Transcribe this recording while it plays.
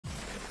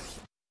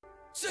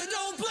So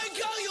don't blink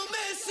or you'll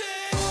miss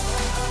it.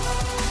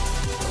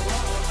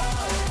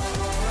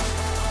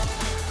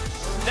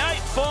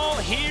 Nightfall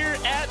here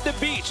at the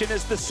beach, and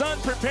as the sun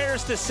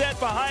prepares to set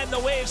behind the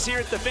waves here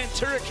at the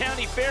Ventura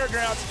County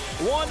Fairgrounds,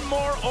 one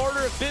more order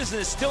of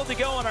business still to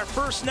go on our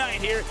first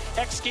night here,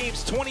 X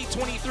Games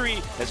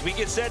 2023, as we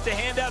get set to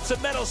hand out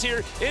some medals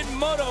here in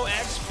Moto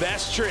X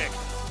Best Trick.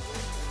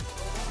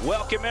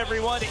 Welcome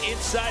everyone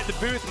inside the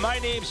booth. My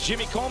name's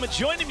Jimmy Coleman.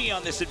 Joining me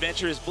on this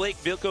adventure is Blake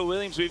Vilko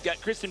Williams. We've got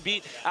Kristen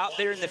Beat out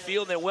there in the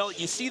field. And well,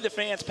 you see the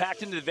fans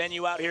packed into the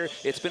venue out here.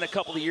 It's been a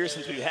couple of years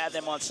since we've had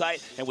them on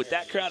site. And with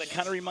that crowd, it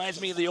kind of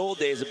reminds me of the old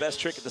days of Best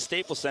Trick at the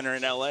Staples Center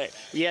in LA.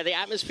 Yeah, the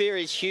atmosphere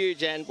is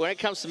huge. And when it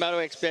comes to Moto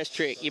X Best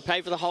Trick, you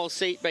pay for the whole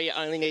seat, but you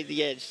only need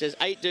the edge. There's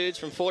 8 dudes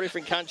from 4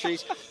 different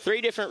countries,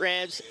 3 different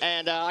ramps.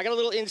 And I got a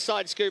little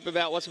inside scoop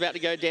about what's about to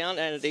go down.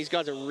 And these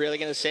guys are really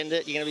going to send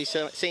it. You're going to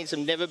be seeing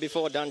some never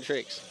before done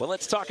tricks. Well,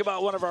 let's talk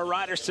about one of our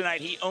riders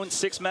tonight. He owns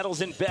 6 medals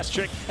in Best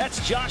Trick.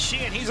 That's Josh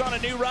Sheehan. He's on a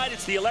new ride.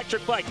 It's the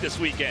electric bike this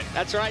weekend.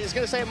 That's right. I was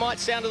going to say it might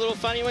sound a little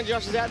funny when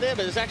Josh is out there,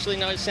 but there's actually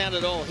no sound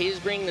at all. He's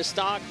bringing the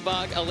Stark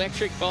Bug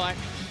electric bike.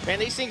 Man,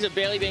 these things are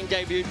barely being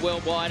debuted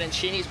worldwide, and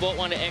Sheehan's bought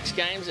one to X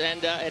Games,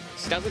 and it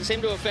doesn't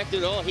seem to affect it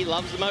at all. He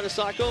loves the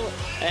motorcycle,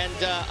 and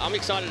I'm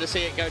excited to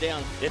see it go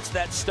down. It's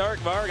that Stark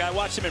Varg. I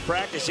watched him in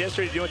practice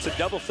yesterday doing some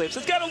double flips.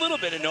 It's got a little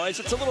bit of noise.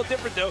 It's a little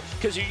different, though,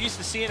 because you're used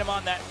to seeing him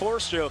on that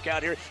 4-stroke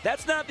out here.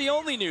 That's not the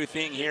only new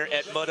thing here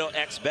at Moto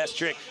X Best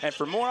Trick. And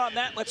for more on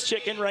that, let's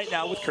check in right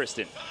now with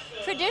Kristen.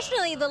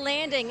 Traditionally, the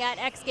landing at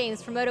X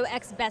Games for Moto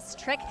X Best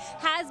Trick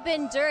has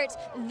been dirt.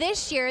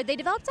 This year, they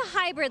developed a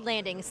hybrid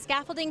landing,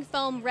 scaffolding,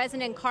 foam,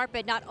 resin, and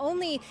carpet. Not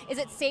only is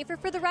it safer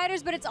for the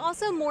riders, but it's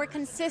also more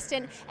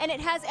consistent, and it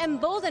has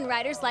emboldened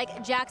riders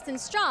like Jackson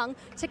Strong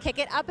to kick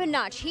it up a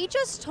notch. He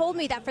just told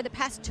me that for the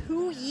past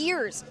 2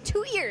 years,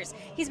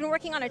 he's been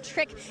working on a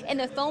trick in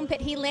the foam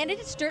pit. He landed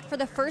its dirt for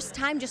the first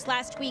time just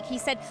last week. He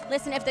said,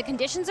 listen, if the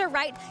conditions are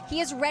right,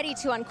 he is ready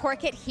to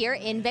uncork it here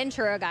in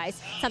Ventura,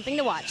 guys. Something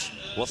to watch.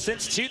 Well,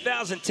 since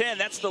 2010,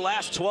 that's the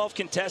last 12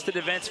 contested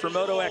events for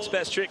Moto X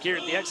Best Trick here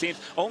at the X Games.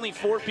 Only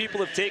 4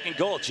 people have taken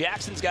gold.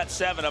 Jackson's got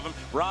 7 of them.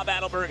 Rob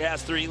Adelberg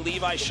has 3.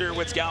 Levi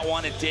Sherwood's got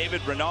 1, and David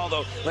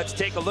Ronaldo. Let's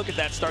take a look at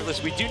that start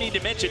list. We do need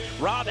to mention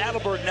Rob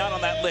Adelberg not on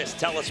that list.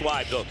 Tell us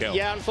why, Vilko.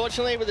 Yeah,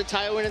 unfortunately, with the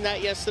tailwind in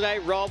that yesterday,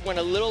 Rob went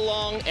a little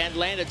long and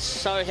landed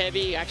so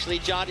heavy, actually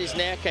jarred his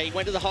neck. He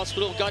went to the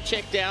hospital, got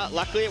checked out.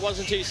 Luckily, it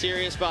wasn't too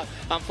serious, but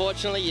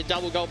unfortunately, your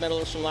double gold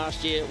medalist from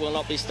last year will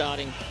not be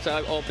starting.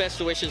 So, all best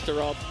wishes to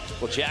Rob.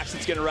 Well,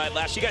 Jackson's going to ride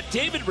last. You got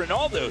David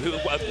Ronaldo, who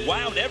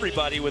wowed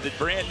everybody with a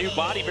brand new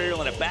body varial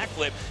and a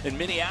backflip in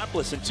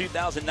Minneapolis in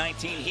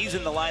 2019. He's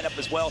in the lineup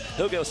as well.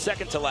 He'll go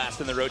second to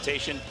last in the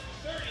rotation.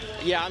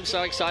 Yeah, I'm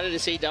so excited to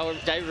see David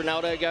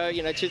Ronaldo go.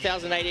 You know,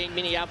 2018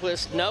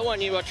 Minneapolis, no one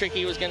knew what trick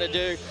he was going to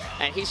do,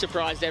 and he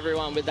surprised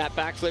everyone with that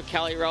backflip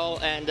Cali roll,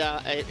 and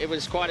it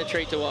was quite a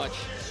treat to watch.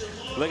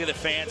 Look at the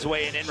fans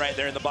weighing in right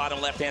there in the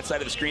bottom left-hand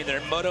side of the screen there.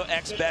 Moto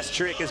X Best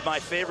Trick is my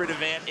favorite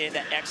event in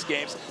the X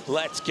Games.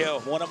 Let's go.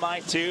 One of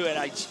mine, too,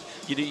 and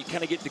you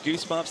kind of get the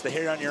goosebumps. The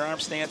hair on your arm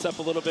stands up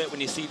a little bit when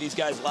you see these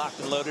guys locked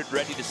and loaded,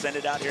 ready to send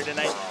it out here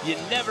tonight. You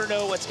never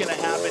know what's going to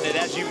happen, and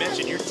as you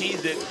mentioned, you're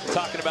teased it,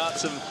 talking about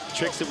some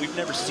tricks that we've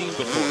never seen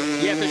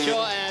before. Yeah, for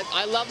sure, and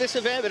I love this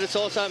event, but it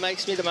also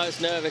makes me the most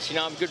nervous. You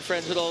know, I'm good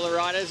friends with all the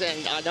riders,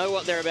 and I know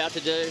what they're about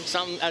to do.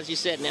 Some, as you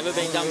said, never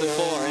been done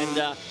before,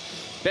 and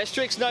Best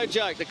Trick's no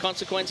joke. The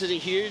consequences are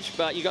huge,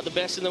 but you got the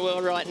best in the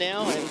world right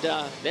now, and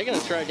they're going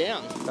to throw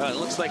down. It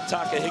looks like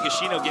Taka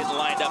Higashino getting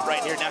lined up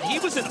right here. Now, he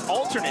was an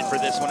alternate for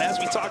this one. As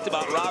we talked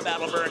about, Rob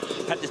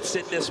Adelberg had to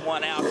sit this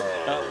one out.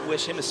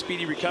 Wish him a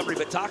speedy recovery,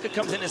 but Taka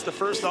comes in as the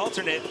first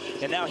alternate,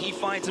 and now he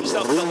finds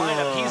himself in the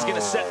lineup. He's going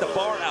to set the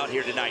bar out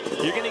here tonight.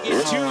 You're going to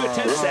get 2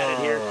 attempts at it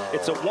here.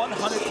 It's a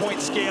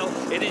 100-point scale.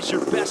 It is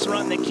your best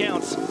run that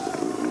counts.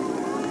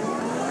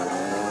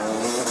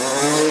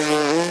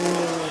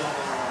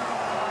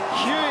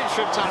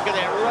 From Tucker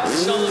there, rock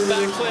solid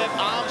backflip,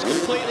 arms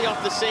completely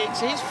off the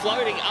seats. He's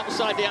floating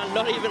upside down,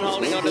 not even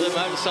holding onto the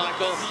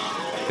motorcycle.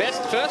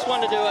 First one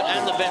to do it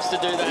and the best to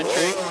do that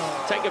trick.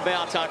 Take a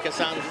bow, Tucker,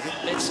 son.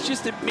 It's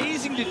just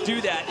amazing to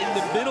do that in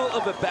the middle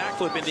of a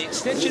backflip, and the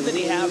extension that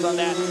he has on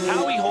that,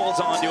 how he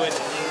holds onto it.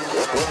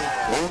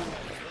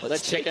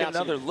 Let's take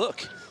another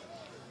look.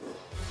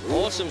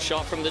 Awesome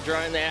shot from the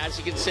drone there, as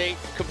you can see,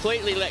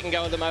 completely letting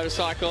go of the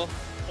motorcycle.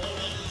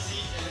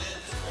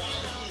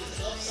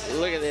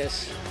 Look at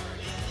this.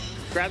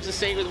 Grabs the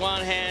seat with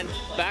one hand,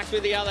 back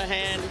with the other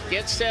hand,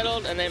 gets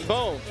settled, and then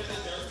boom.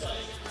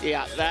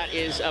 Yeah, that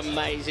is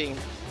amazing.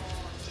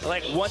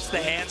 Like, once the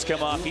hands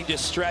come off, he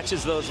just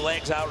stretches those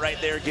legs out right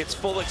there, gets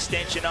full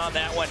extension on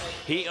that one.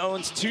 He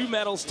owns 2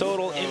 medals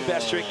total in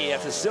Best Trick. He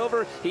has a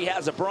silver, he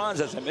has a bronze.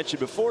 As I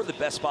mentioned before, the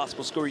best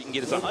possible score you can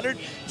get is 100.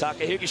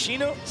 Taka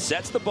Higashino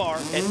sets the bar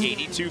at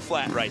 82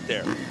 flat right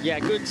there. Yeah,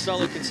 good,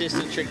 solid,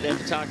 consistent trick there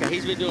for Taka.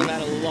 He's been doing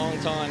that a long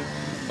time.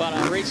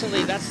 But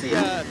recently, that's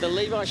the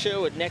Levi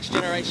Sherwood next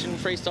generation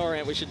freestyle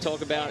ramp we should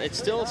talk about. It's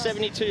still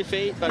 72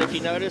 feet, but if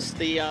you notice,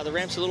 the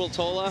ramp's a little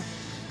taller.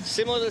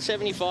 Similar to the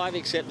 75,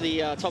 except the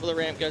top of the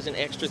ramp goes an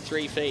extra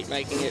 3 feet,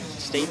 making it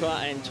steeper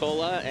and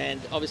taller,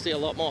 and obviously a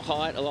lot more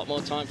height, a lot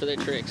more time for their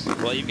tricks.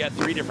 Well, you've got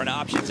 3 different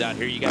options out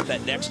here. You got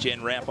that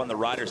next-gen ramp on the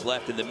rider's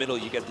left. In the middle,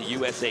 you got the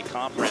USA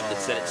comp ramp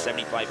that's set at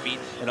 75 feet.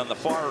 And on the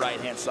far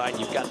right-hand side,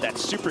 you've got that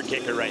super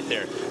kicker right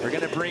there. We're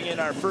going to bring in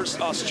our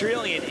first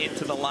Australian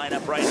into the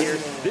lineup right here.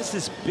 This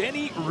is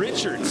Benny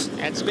Richards.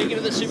 And speaking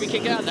of the super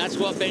kicker, that's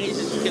what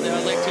Benny's going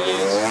to elect to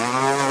use.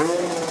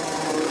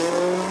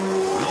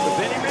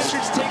 Benny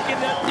Richards taking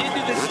up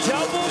into the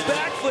double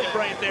backflip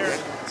right there.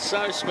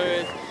 So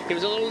smooth. He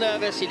was a little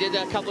nervous. He did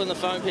a couple in the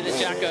foam pit at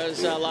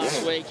Jacko's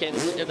last week, and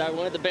they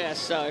weren't the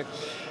best, so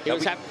he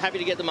was happy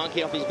to get the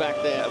monkey off his back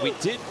there. We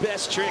did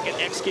Best Trick at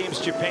X Games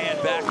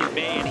Japan back in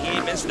May, and he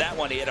missed that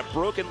one. He had a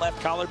broken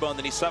left collarbone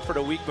that he suffered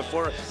a week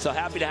before, so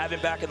happy to have him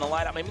back in the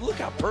lineup. I mean, look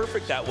how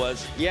perfect that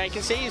was. Yeah, you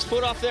can see his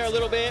foot off there a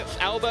little bit,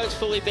 elbows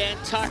fully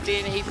bent, tucked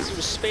in. He was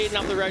speeding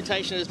up the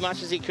rotation as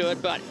much as he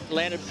could, but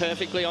landed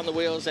perfectly on the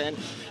wheels. And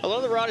a lot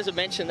of the riders have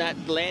mentioned that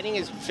landing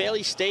is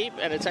fairly steep,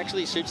 and it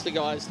actually suits the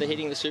guys that are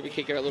hitting the super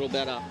kicker a little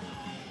better.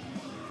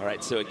 All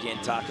right, so again,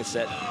 Taka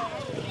set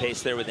the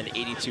pace there with an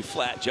 82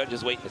 flat.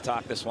 Judges waiting to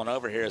talk this one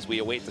over here as we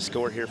await the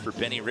score here for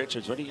Benny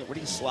Richards. Where do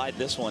you slide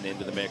this one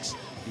into the mix? Do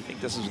you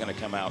think this is going to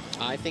come out?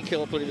 I think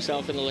he'll put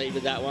himself in the lead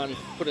with that one.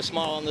 Put a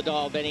smile on the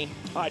dial, Benny.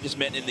 I just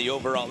meant in the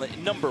overall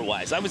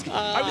number-wise. I was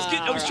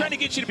trying to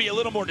get you to be a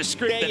little more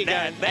discreet than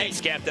that.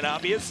 Thanks, Captain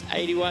Obvious.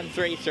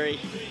 81.33.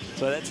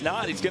 So that's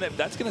not.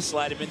 That's gonna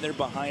slide him in there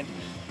behind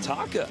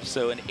Taka.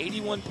 So an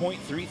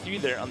 81.33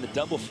 there on the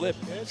double flip.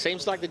 It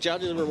seems like the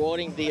judges are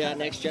rewarding the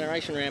next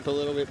generation ramp a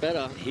little bit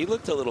better. He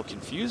looked a little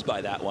confused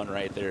by that one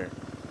right there.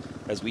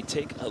 As we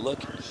take a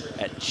look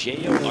at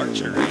J.O.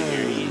 Archer right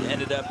here. He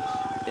ended up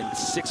in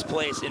 6th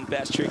place in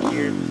Best Trick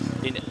here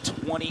in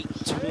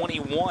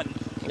 2021.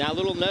 Now, a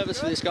little nervous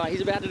for this guy. He's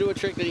about to do a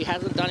trick that he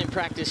hasn't done in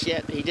practice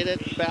yet. He did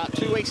it about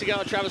 2 weeks ago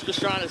at Travis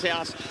Pastrana's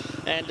house,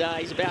 and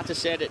he's about to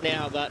set it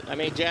now. But, I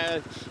mean,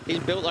 Joe, he's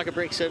built like a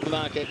brick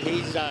supermarket.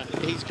 He's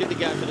good to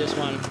go for this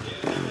one.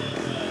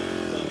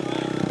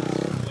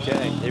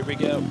 Okay, here we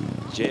go.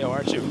 J.O.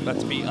 Archer about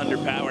to be under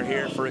power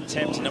here for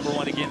attempt number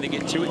 1 again. They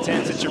get 2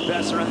 attempts. It's your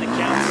best run that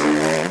counts.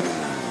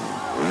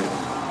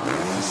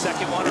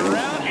 Second one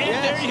around,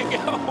 and there you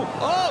go.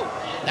 Oh!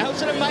 That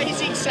was an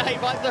amazing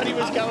save. I thought he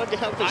was going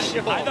down for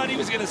sure. I thought he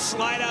was going to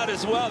slide out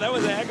as well. That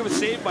was a heck of a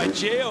save by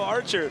J.O.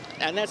 Archer.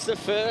 And that's the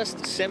first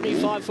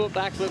 75-foot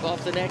backflip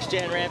off the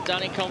next-gen ramp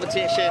done in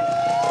competition.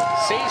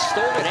 See, he's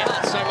stalled it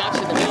out so much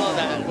in the middle of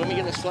that. When we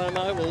get a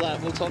slow-mo,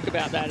 we'll talk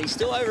about that. He's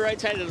still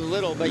over-rotated a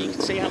little, but you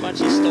can see how much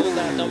he stalled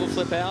that double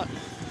flip out.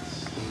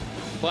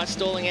 By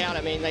stalling out,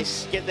 I mean, they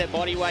get their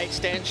body weight,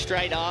 stand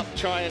straight up,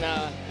 try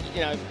and, you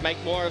know, make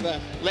more of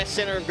a less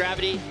center of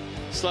gravity,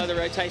 slow the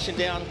rotation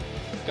down.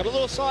 Got a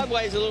little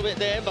sideways a little bit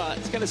there, but... I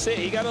was going to say,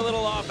 he got a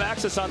little off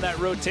axis on that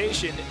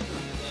rotation.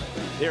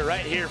 Here,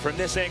 right here, from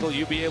this angle,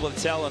 you'll be able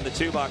to tell on the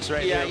 2-box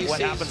right there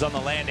what happens on the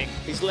landing.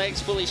 His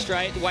legs fully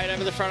straight, weight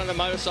over the front of the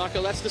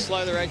motorcycle. That's to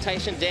slow the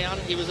rotation down.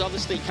 He was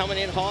obviously coming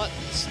in hot,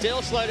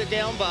 still slowed it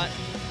down, but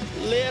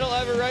little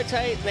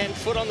over-rotate, then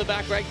foot on the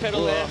back brake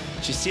pedal there.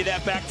 Did you see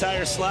that back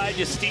tire slide?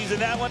 Just teasing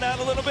that one out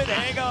a little bit.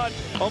 Hang on.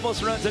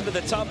 Almost runs into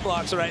the top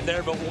blocks right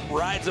there, but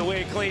rides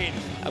away clean.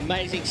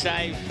 Amazing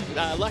save.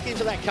 Lucky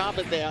for that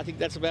carpet there. I think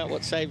that's about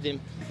what saved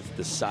him.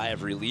 The sigh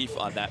of relief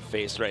on that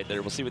face right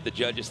there. We'll see what the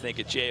judges think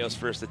of J.O.'s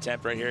first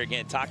attempt right here.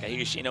 Again, Taka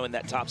Higashino in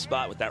that top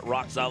spot with that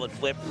rock-solid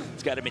flip.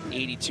 It's got him in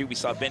 82. We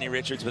saw Benny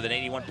Richards with an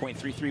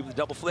 81.33 with a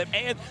double flip,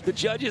 and the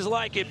judges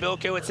like it,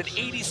 Bilko. It's an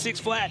 86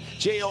 flat.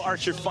 J.O.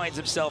 Archer finds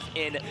himself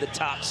in the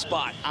top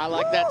spot. I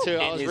like that, too.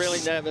 I was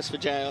really nervous for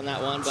J.O. on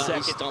that one, but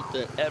he stomped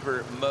it.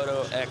 Ever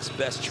Moto X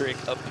Best Trick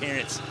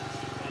appearance.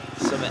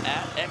 Some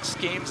at X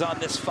Games on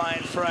this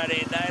fine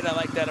Friday night. I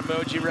like that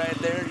emoji right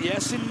there.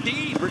 Yes,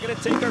 indeed. We're going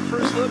to take our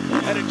first look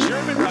at a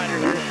German rider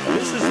here.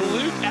 This is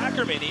Luke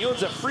Ackerman. He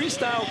owns a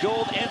freestyle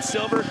gold and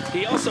silver.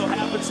 He also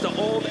happens to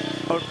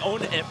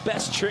own a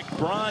Best Trick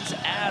bronze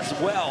as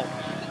well.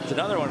 It's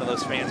another one of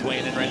those fans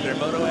weighing in right there.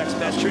 Moto X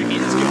Best Trick. He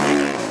is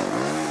going.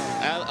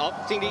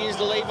 Opting to use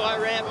the Levi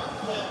ramp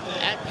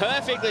and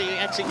perfectly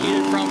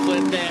executed front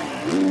flip there.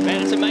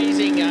 Man, it's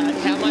amazing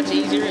how much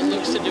easier it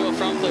looks to do a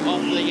front flip off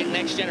the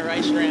next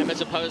generation ramp as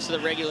opposed to the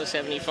regular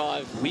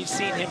 75. We've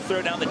seen him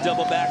throw down the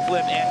double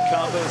backflip and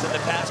combos in the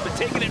past, but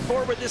taking it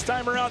forward this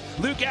time around,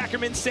 Luke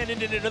Ackerman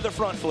sending it into the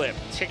front flip.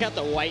 Check out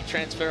the weight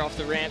transfer off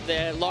the ramp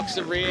there. Locks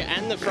the rear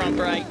and the front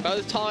brake.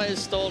 Both tires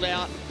stalled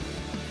out.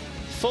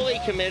 Fully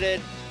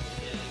committed.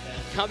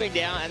 Coming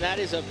down, and that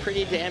is a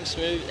pretty damn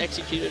smooth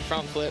executed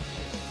front flip.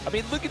 I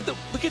mean, look at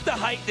the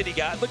height that he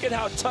got. Look at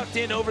how tucked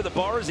in over the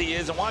bars he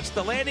is, and watch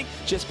the landing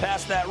just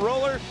past that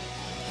roller.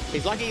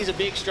 He's lucky he's a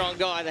big, strong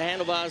guy. The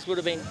handlebars would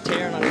have been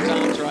tearing on his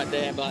arms right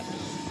there, but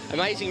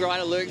amazing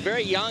rider, Luke.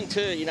 Very young,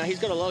 too. You know, he's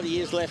got a lot of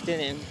years left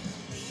in him.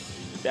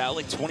 Yeah,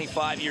 only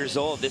 25 years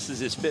old. This is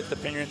his 5th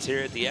appearance here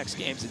at the X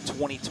Games in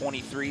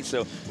 2023.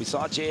 So we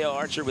saw J.O.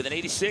 Archer with an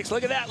 86.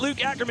 Look at that.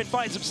 Luke Ackerman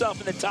finds himself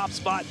in the top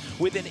spot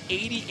with an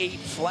 88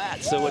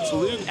 flat. So it's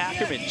Luke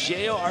Ackerman,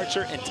 J.O.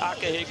 Archer, and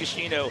Taka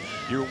Higashino,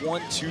 your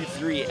 1, 2,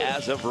 3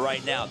 as of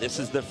right now. This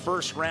is the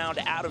first round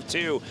out of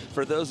 2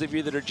 for those of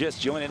you that are just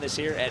joining us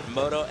here at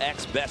Moto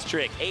X Best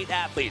Trick. 8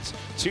 athletes,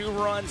 2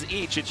 runs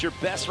each. It's your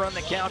best run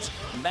that counts.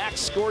 Max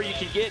score you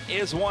can get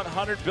is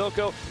 100.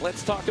 Bilko,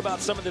 let's talk about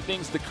some of the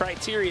things, the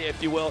criteria,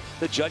 if you will,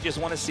 the judges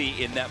want to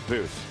see in that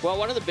booth. Well,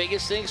 one of the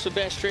biggest things for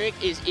Best Trick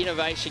is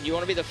innovation. You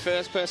want to be the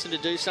first person to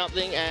do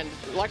something, and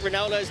like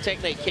Ronaldo's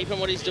technique, keeping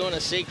what he's doing a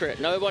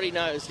secret. Nobody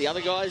knows. The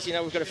other guys, you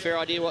know, we've got a fair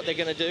idea what they're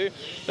going to do.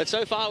 But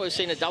so far, we've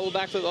seen a double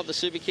backflip off the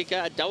super kicker,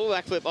 a double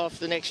backflip off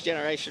the next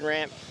generation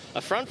ramp,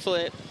 a front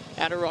flip,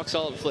 and a rock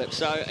solid flip.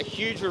 So a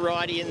huge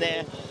variety in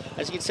there.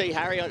 As you can see,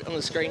 Harry on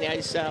the screen now,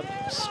 he's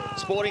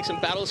sporting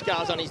some battle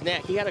scars on his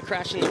neck. He had a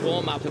crash in the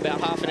warm-up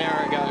about half an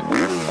hour ago.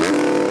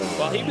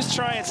 Well, he was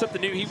trying something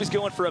new. He was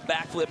going for a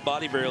backflip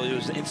body barrel. There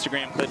was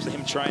Instagram clips of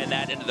him trying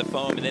that into the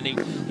foam, and then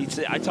he'd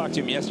say, I talked to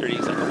him yesterday.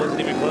 He's like, I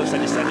wasn't even close. I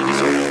decided to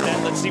start with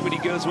that. Let's see what he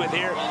goes with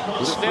here.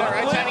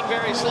 Rotating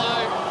very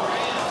slow.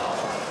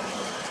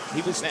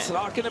 He was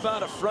talking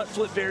about a front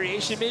flip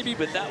variation maybe,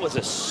 but that was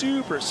a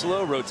super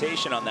slow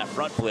rotation on that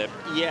front flip.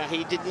 Yeah,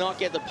 he did not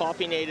get the pop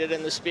he needed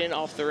and the spin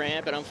off the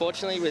ramp. And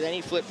unfortunately, with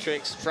any flip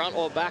tricks, front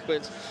or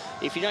backwards,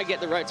 if you don't get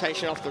the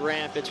rotation off the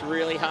ramp, it's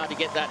really hard to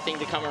get that thing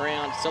to come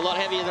around. It's a lot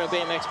heavier than a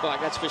BMX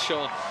bike, that's for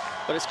sure.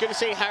 But it's good to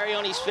see Harry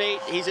on his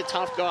feet. He's a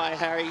tough guy.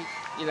 Harry,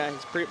 you know,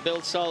 he's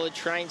built solid,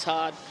 trains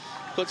hard,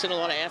 puts in a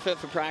lot of effort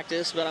for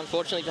practice, but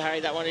unfortunately for Harry,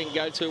 that one didn't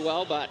go too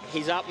well, but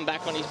he's up and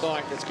back on his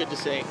bike. That's good to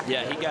see.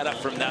 Yeah, he got up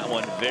from that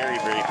one very,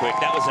 very quick.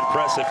 That was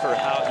impressive for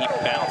how he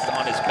bounced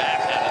on his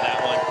back out of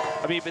that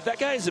one. I mean, but that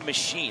guy is a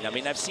machine. I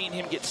mean, I've seen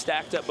him get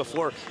stacked up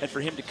before, and for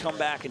him to come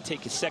back and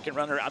take his second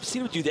runner, I've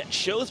seen him do that in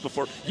shows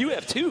before. You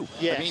have too.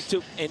 Yes. I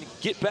mean, and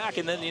get back,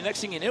 and then the next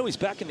thing you know, he's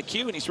back in the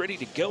queue, and he's ready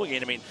to go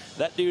again. I mean,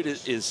 that dude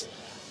is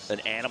an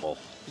animal.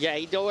 Yeah,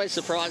 he always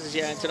surprises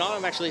you, and tonight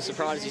I'm actually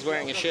surprised he's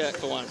wearing a shirt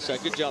for once, so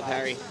good job,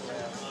 Harry.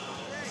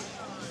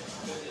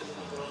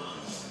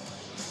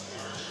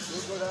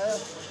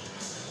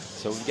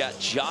 So we've got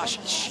Josh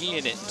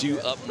Sheehan due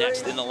up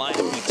next in the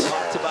lineup. We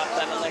talked about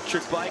that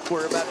electric bike.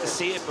 We're about to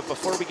see it, but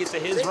before we get to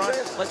his run,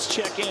 let's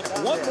check in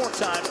one more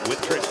time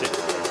with Tristan.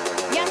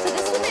 Yeah, so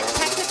this is a bit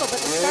technical, but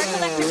the Stark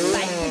electric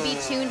bike can be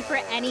tuned for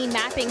any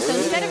mapping. So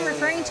instead of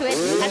referring to it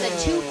as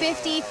a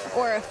 250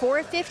 or a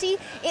 450,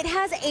 it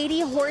has 80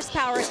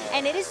 horsepower,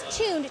 and it is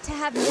tuned to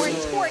have more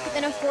torque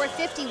than a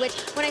 450, which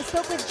when I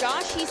spoke with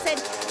Josh, he said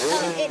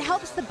it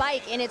helps the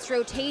bike in its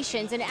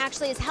rotations, and it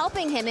actually is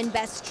helping him in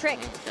Best Trick.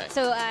 Okay.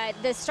 So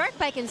the Stark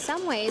bike in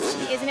some ways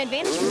is an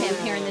advantage for him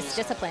here in this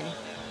discipline.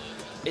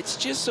 It's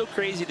just so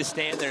crazy to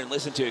stand there and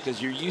listen to it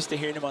because you're used to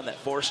hearing him on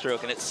that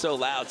 4-stroke and it's so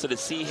loud. So to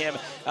see him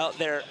out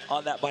there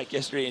on that bike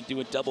yesterday and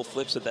doing double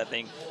flips with that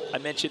thing, I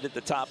mentioned at the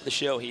top of the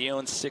show, he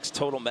owns 6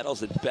 total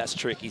medals at Best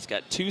Trick. He's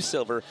got 2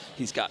 silver,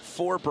 he's got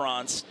 4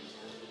 bronze.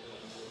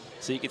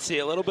 So you can see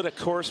a little bit of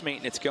course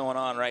maintenance going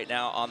on right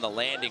now on the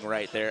landing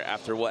right there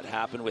after what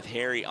happened with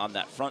Harry on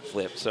that front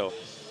flip. So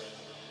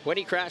when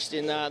he crashed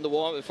in the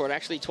warm-up before, it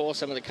actually tore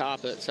some of the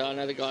carpet. So I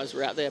know the guys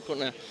were out there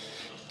putting a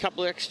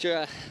couple of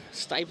extra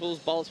staples,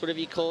 bolts, whatever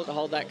you call it, to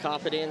hold that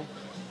carpet in.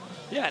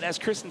 Yeah, and as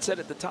Kristen said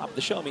at the top of the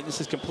show, I mean, this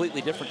is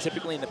completely different.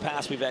 Typically in the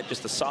past, we've had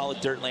just a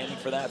solid dirt landing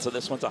for that. So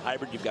this one's a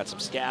hybrid. You've got some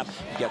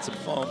scaff, you've got some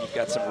foam, you've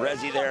got some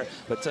resi there.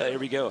 But here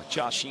we go.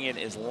 Josh Sheehan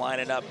is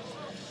lining up.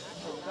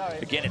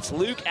 Again, it's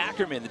Luke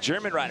Ackerman, the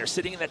German rider,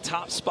 sitting in the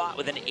top spot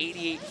with an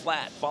 88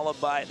 flat,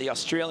 followed by the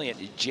Australian,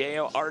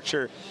 J.O.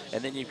 Archer.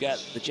 And then you've got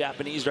the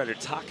Japanese rider,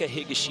 Taka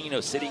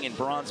Higashino, sitting in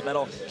bronze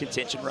medal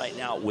contention right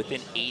now with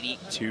an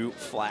 82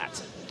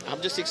 flat.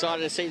 I'm just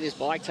excited to see this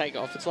bike take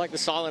off. It's like the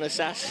silent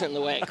assassin,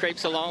 the way it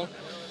creeps along.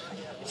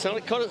 So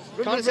it kind of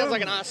sounds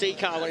like an RC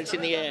car when it's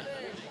in the air.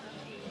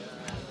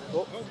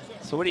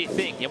 So what do you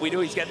think? Yeah, we know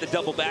he's got the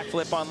double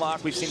backflip on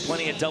lock. We've seen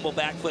plenty of double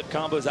backflip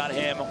combos out of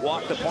him.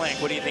 Walk the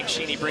plank. What do you think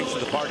Sheeny brings to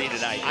the party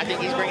tonight? I think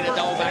he's bringing a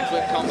double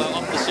backflip combo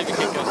off the super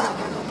kicker.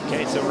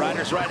 Okay, so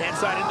rider's right-hand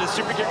side into the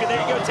super kicker.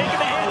 There you go, taking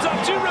the hands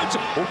off 2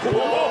 rotations.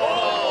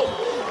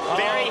 Whoa!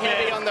 Very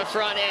heavy on the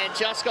front end.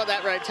 Just got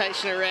that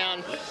rotation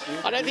around.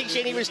 I don't think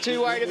Sheeny was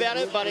too worried about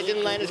it, but it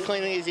didn't land as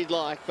cleanly as he'd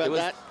like.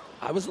 But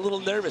I was a little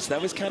nervous.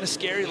 That was kind of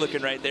scary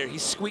looking right there. He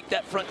squeaked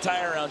that front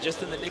tire around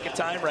just in the nick of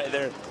time right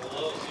there.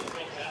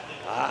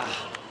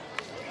 Ah,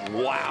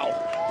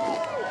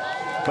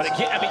 wow. But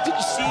again, I mean, did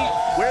you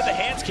see where the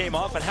hands came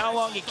off and how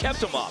long he kept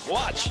them off?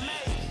 Watch.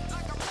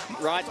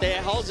 Right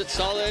there, holds it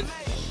solid.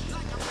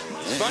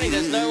 It's funny,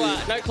 there's no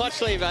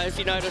clutch lever, if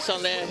you notice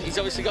on there. He's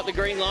obviously got the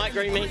green light,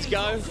 green means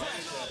go.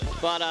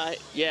 But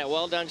yeah,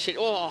 well done, shit.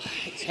 Oh,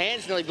 his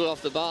hands nearly blew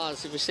off the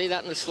bars. If you see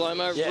that in the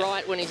slow-mo,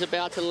 right when he's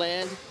about to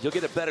land. You'll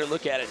get a better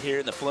look at it here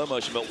in the flow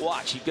motion, but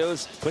watch, he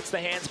goes, puts the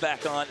hands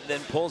back on, then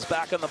pulls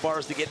back on the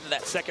bars to get into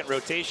that second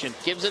rotation.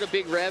 Gives it a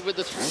big rev with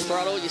the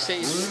throttle. You see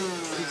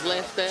his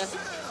left there.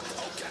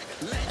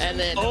 And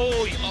then...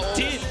 Oh,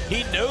 he did.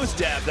 He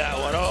nose-dabbed that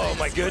one. Oh,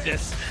 my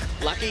goodness.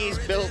 Lucky he's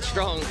built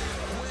strong.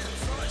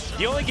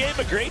 You only gave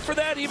him a grade for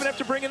that, even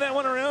after bringing that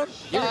one around?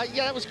 Yeah,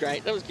 that was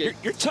great. That was good.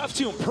 You're tough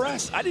to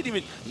impress. I didn't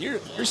even,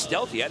 you're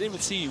stealthy. I didn't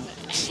even see you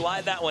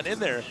slide that one in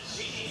there.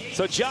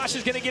 So Josh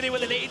is going to get in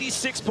with an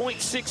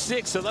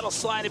 86.66, so that'll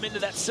slide him into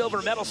that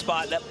silver medal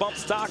spot. That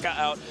bumps Taka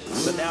out.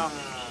 So now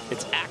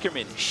it's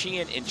Ackerman,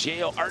 Sheehan, and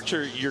J.O.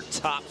 Archer, your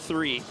top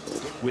three.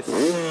 With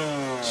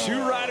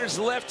 2 riders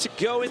left to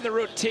go in the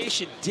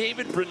rotation.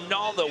 David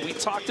Ronaldo, we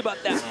talked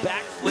about that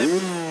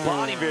backflip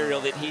body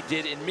varial that he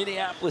did in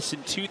Minneapolis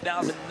in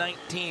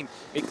 2019.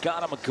 It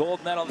got him a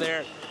gold medal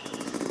there.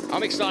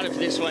 I'm excited for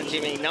this one,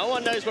 Jimmy. No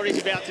one knows what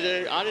he's about to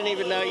do. I don't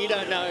even know. You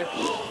don't know.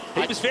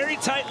 He was very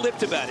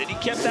tight-lipped about it. He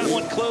kept that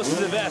one close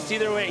to the vest.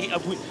 Either way,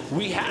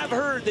 we have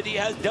heard that he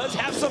does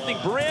have something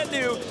brand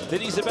new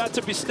that he's about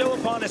to bestow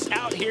upon us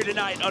out here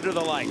tonight under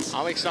the lights.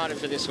 I'm excited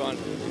for this one.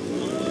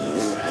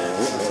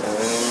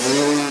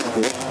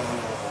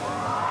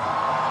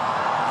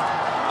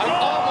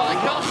 Oh my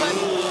God!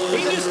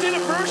 He just did a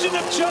version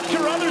of Chuck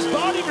Carruthers'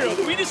 body drill.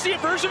 Did we just see a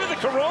version of the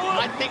Corolla?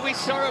 I think we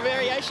saw a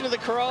variation of the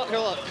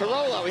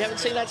Corolla. We haven't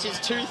seen that since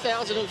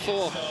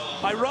 2004.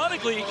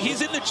 Ironically,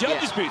 he's in the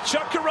judges' booth.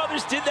 Chuck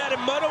Carruthers did that in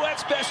Moto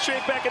X Best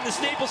Trick back in the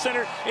Staples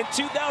Center in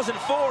 2004.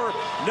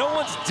 No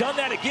one's done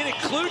that again,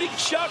 including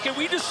Chuck, and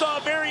we just saw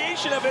a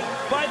variation of it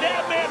by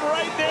that man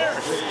right there.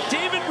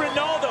 David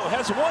Ronaldo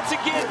has once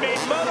again made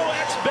Moto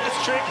X Best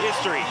Trick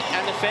history.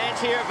 And the fans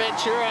here at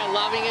Ventura are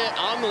loving it.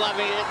 I'm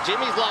loving it.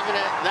 Jimmy's loving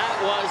it. That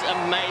was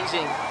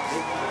amazing.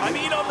 I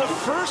mean, on the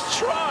first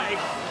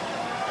try,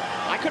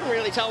 I couldn't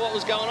really tell what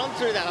was going on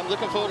through that. I'm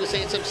looking forward to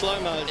seeing some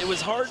slow-mos. It was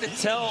hard to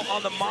tell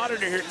on the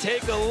monitor here.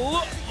 Take a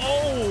look.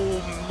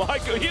 Oh, my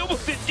God. He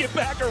almost didn't get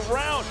back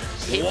around.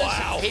 He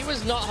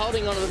was not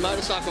holding onto the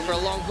motorcycle for a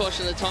long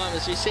portion of the time.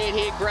 As you see it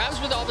here, grabs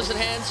with the opposite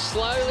hand,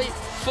 slowly,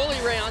 fully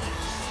round.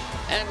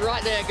 And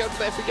right there,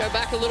 if we go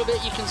back a little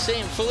bit, you can see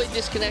him fully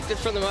disconnected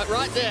from the motor.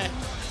 Right there.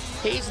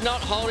 He's not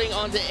holding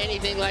onto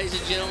anything, ladies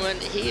and gentlemen.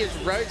 He is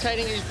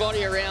rotating his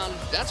body around.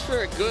 That's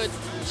for a good,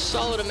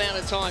 solid amount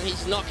of time.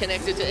 He's not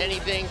connected to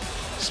anything.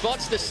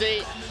 Spots the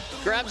seat,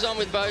 grabs on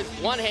with both.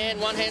 One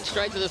hand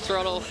straight to the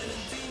throttle.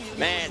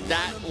 Man,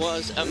 that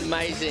was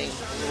amazing.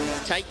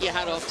 Take your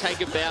hat off, take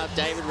a bow,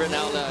 David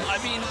Ronaldo. I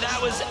mean, that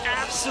was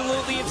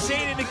absolutely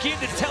insane. And again,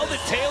 to tell the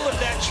tale of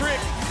that trick,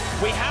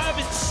 we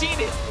haven't seen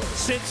it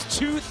since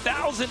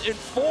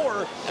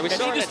 2004. And he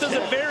just does a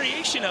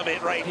variation of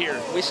it right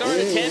here. We saw an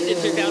attempt in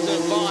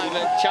 2005,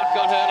 and Chuck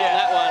got hurt on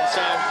that one.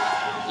 So,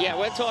 yeah,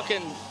 we're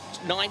talking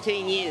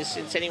 19 years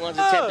since anyone's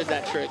attempted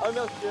that trick.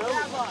 97!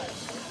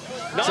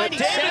 So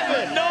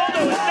David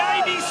Ronaldo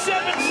at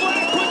 97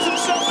 flat puts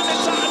himself in the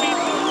top. I mean,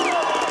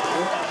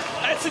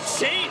 that's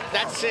insane.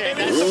 That's it.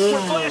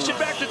 We're flashing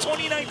back to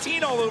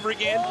 2019 all over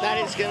again. That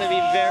is going to be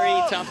very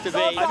tough to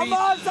beat. I mean,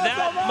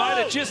 that might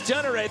have just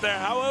done it right there.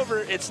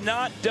 However, it's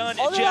not done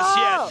just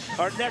yet.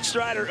 Our next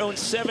rider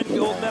owns 7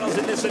 gold medals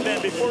in this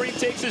event. Before he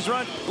takes his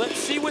run, let's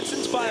see what's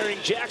inspiring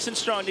Jackson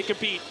Strong to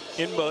compete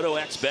in Moto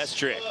X Best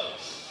Trick.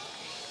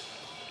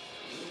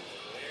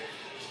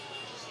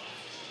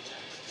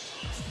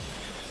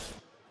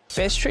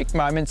 Best trick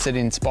moments that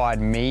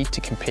inspired me to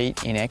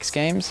compete in X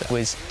Games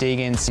was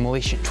Deegan's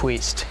militia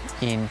twist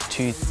in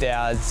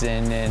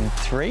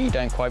 2003,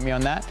 don't quote me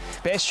on that.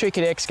 Best trick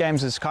at X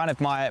Games was kind of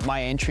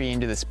my entry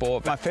into the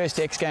sport. My first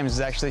X Games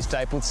was actually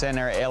Staples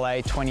Center at LA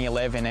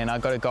 2011, and I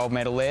got a gold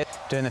medal there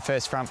doing the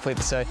first front flip.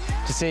 So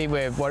to see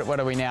what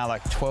are we now,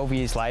 like 12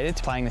 years later,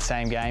 playing the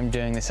same game,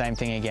 doing the same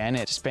thing again,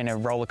 it's just been a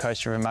roller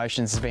coaster of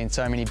emotions. There's been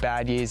so many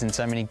bad years and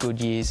so many good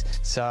years.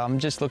 So I'm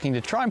just looking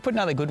to try and put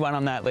another good one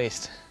on that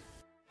list.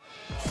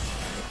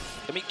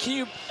 I mean, can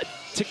you,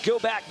 to go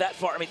back that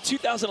far, I mean,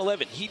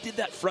 2011, he did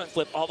that front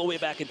flip all the way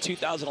back in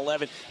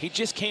 2011. He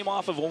just came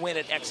off of a win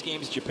at X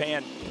Games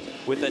Japan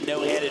with a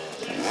no-handed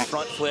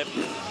front flip.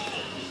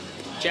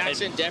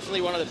 Jackson,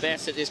 definitely one of the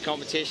best at this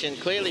competition,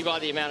 clearly by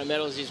the amount of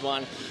medals he's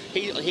won.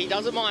 He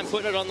doesn't mind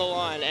putting it on the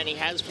line, and he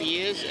has for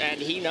years,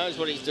 and he knows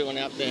what he's doing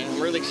out there. I'm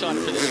really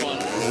excited for this one.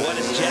 What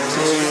is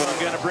Jackson Strong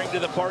going to bring to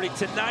the party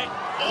tonight?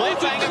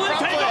 Cliffhanger front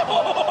flip.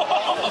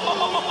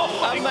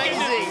 Oh,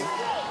 amazing.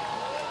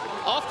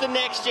 Off the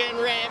next-gen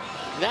ramp,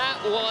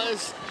 that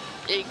was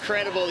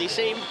incredible. You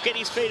see him get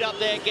his feet up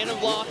there, get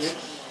him locked,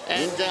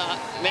 and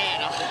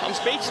man, I'm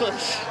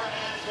speechless.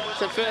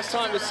 It's the first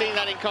time we've seen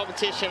that in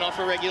competition off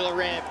a regular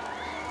ramp.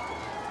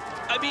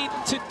 I mean,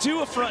 to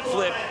do a front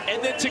flip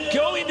and then to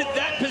go into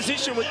that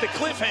position with the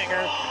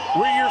cliffhanger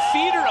where your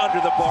feet are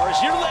under the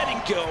bars, you're letting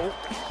go.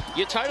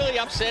 You're totally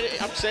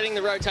upsetting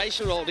the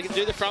rotation roll. To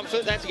do the front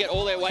flip, they have to get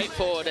all their weight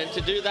forward. And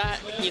to do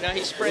that, you know,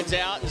 he spreads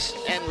out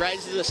and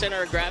raises the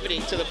center of gravity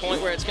to the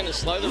point where it's going to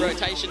slow the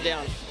rotation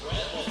down.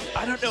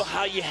 I don't know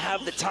how you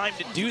have the time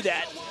to do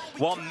that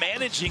while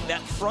managing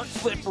that front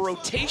flip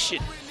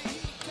rotation.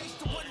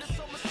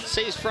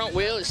 See, his front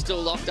wheel is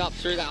still locked up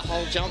through that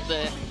whole jump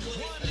there.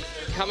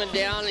 Coming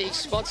down, he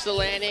spots the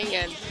landing,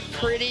 and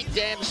pretty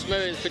damn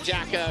smooth for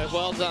Jacko.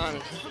 Well done.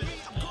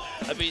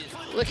 I mean,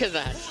 look at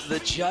that. The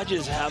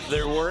judges have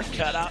their work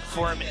cut out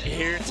for him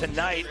here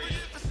tonight.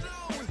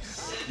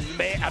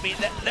 I mean,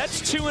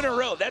 that's 2 in a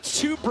row. That's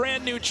 2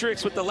 brand new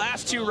tricks with the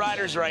last 2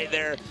 riders right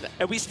there.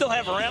 And we still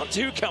have round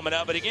 2 coming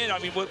up. But again, I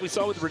mean, what we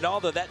saw with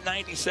Ronaldo, that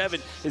 97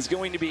 is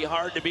going to be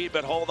hard to beat.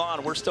 But hold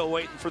on, we're still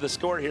waiting for the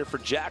score here for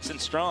Jackson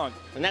Strong.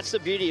 And that's the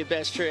beauty of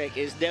Best Trick,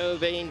 is never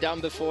been done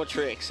before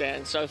tricks.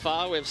 And so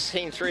far, we've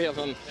seen 3 of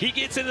them. He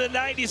gets into the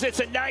 90s. It's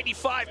a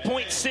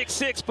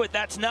 95.66, but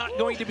that's not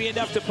going to be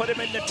enough to put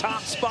him in the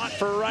top spot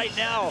for right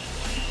now.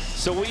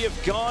 So we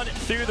have gone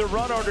through the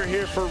run order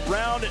here for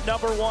round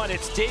number 1.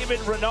 It's David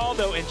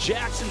Ronaldo and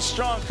Jackson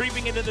Strong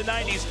creeping into the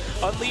 90s,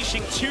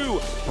 unleashing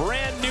 2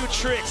 brand new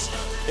tricks.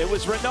 It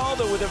was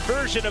Ronaldo with a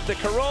version of the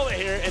Corolla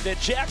here, and then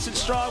Jackson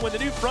Strong with a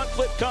new front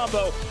flip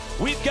combo.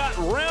 We've got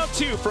round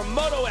 2 from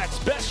Moto X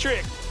Best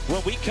Trick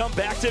when we come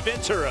back to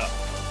Ventura.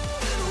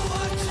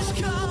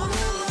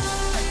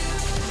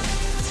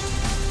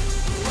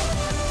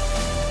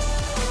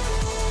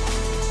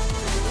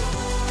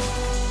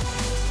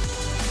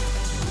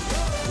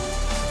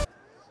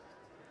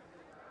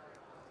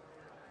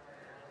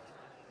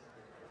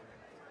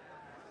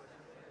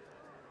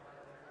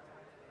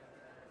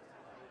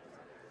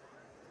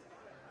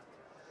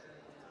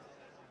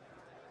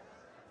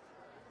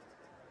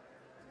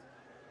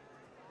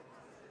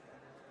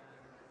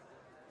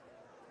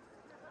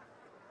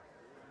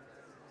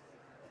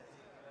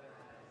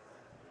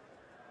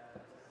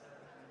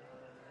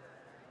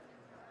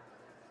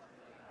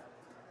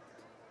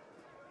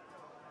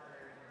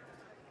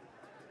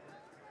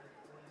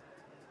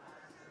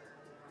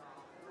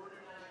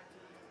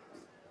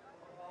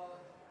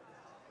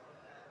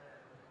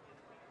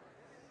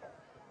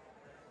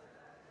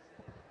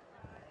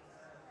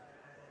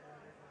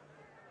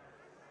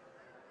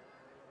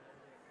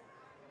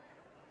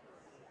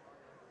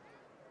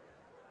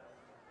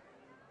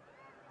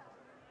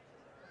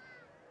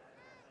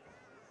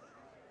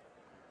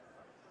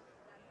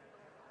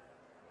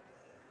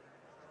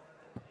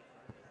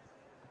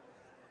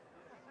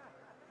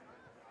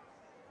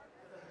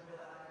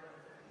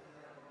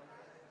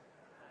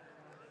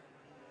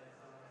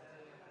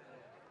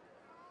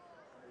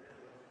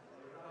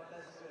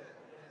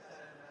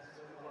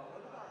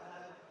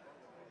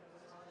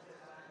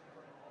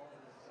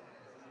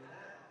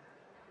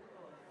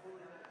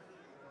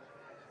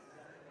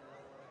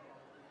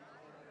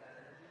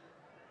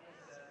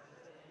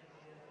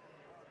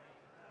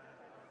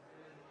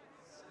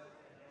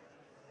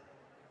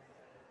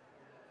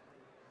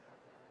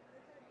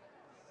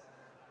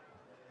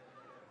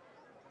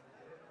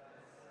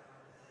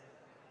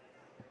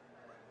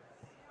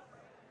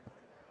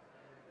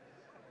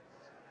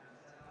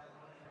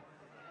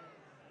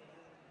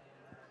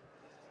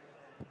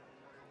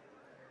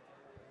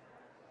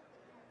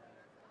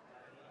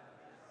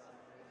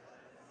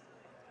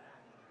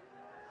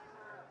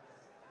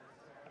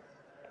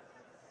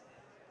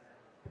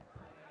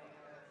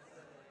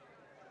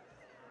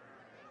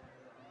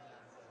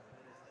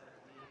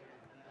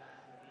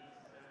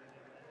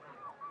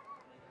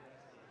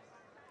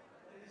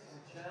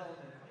 Gentlemen,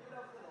 give it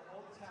up for the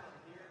hometown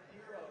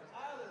hero,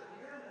 Tyler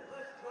Bierman.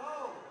 Let's go!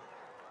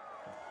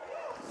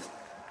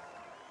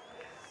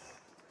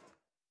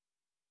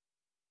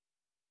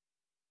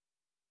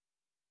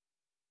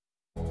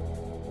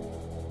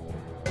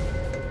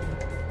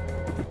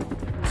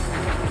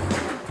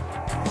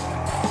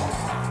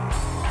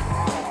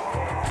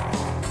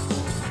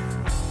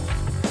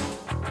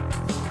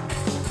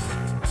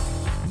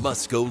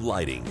 Musco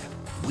Lighting.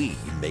 We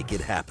make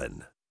it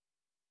happen.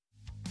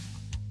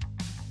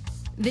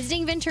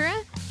 Visiting Ventura?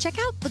 Check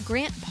out the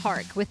Grant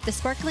Park. With the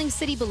sparkling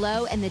city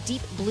below and the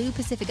deep blue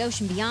Pacific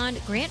Ocean beyond,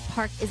 Grant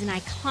Park is an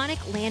iconic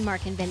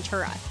landmark in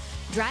Ventura.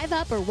 Drive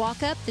up or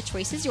walk up, the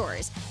choice is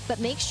yours. But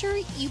make sure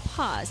you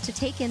pause to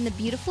take in the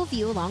beautiful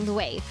view along the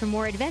way. For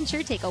more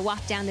adventure, take a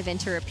walk down the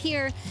Ventura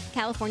Pier,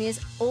 California's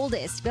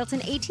oldest, built in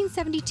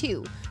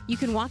 1872. You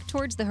can walk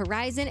towards the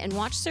horizon and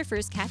watch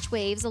surfers catch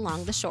waves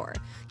along the shore.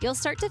 You'll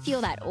start to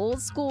feel that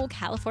old school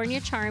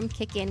California charm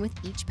kick in with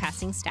each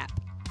passing step.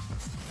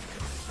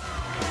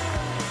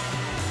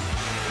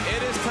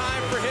 It is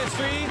time for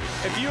history.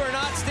 If you are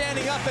not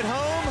standing up at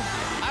home,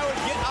 I would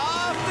get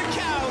off the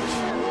couch.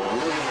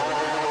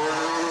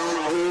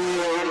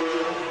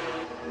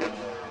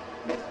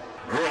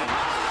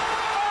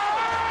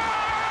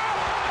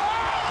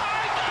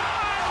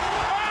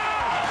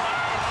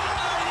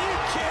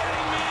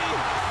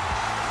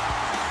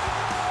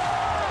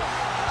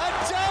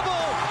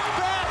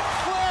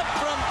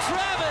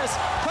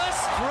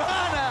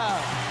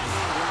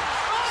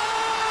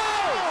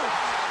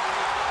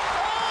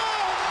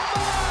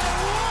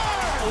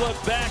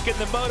 Look back in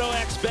the Moto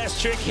X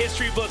Best Trick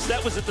history books.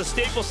 That was at the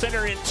Staples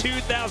Center in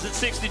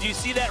 2006. Did you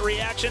see that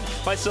reaction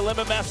by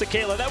Salima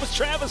Masekela? That was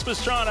Travis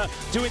Pastrana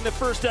doing the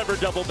first ever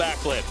double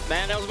backflip.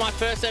 Man, that was my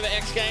first ever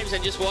X Games,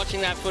 and just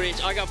watching that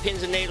footage, I got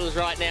pins and needles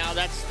right now.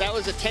 That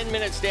was a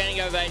 10-minute standing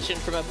ovation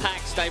from a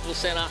packed Staples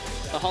Center.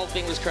 The whole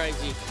thing was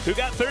crazy. Who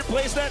got third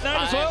place that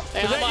night as well?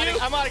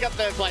 I might have got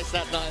third place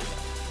that night.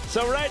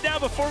 So right now,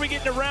 before we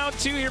get into round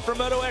 2 here for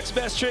Moto X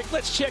Best Trick,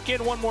 let's check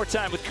in one more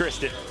time with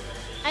Kristen.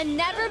 A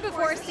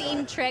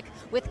never-before-seen trick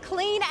with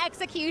clean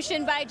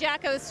execution by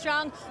Jacko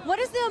Strong. What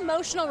is the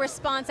emotional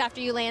response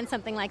after you land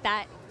something like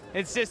that?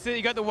 It's just that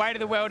you got the weight of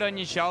the world on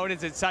your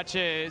shoulders. It's such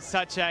a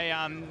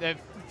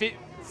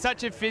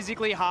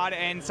physically hard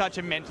and such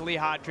a mentally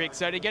hard trick.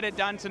 So to get it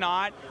done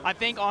tonight, I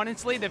think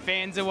honestly the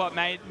fans are what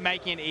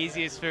making it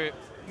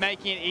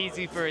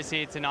easy for us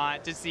here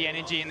tonight. Just the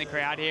energy in the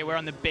crowd here. We're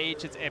on the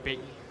beach. It's epic.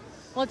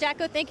 Well,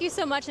 Jacko, thank you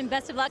so much and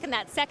best of luck in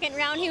that second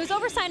round. He was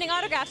over signing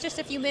autographs just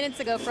a few minutes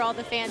ago for all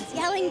the fans,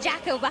 yelling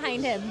Jacko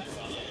behind him.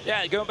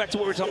 Yeah, going back to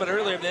what we were talking about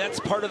earlier, I mean, that's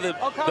part of the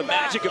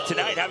magic of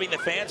tonight, having the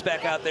fans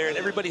back out there, and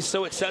everybody's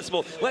so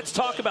accessible. Let's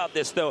talk about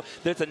this, though.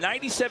 There's a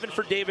 97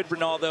 for David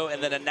Ronaldo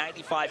and then a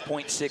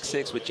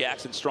 95.66 with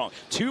Jackson Strong.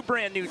 2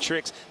 brand new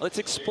tricks. Let's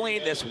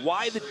explain this.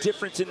 Why the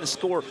difference in the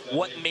score?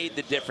 What made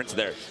the difference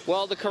there?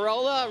 Well, the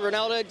Corolla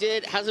Ronaldo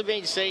did hasn't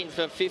been seen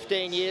for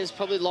 15 years,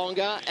 probably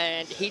longer,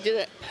 and he did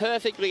it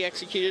perfectly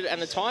executed,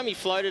 and the time he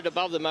floated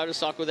above the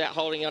motorcycle without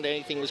holding onto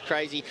anything was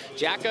crazy.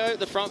 Jacko,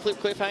 the front flip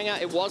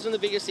cliffhanger, it wasn't the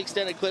biggest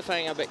extended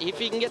cliffhanger, but if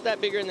he can get that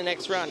bigger in the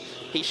next run,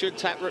 he should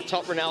top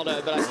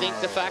Ronaldo. But I think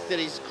the fact that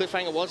his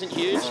cliffhanger wasn't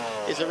huge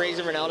is the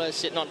reason Ronaldo is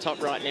sitting on top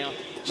right now.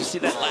 Did you see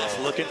that last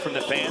look in from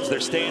the fans?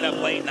 They're staying up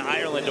late in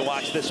Ireland to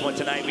watch this one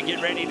tonight. We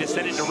get ready to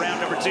send into round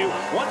number 2.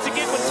 Once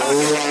again with Taka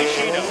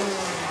Nishino.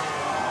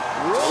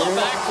 Roll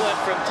backflip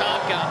from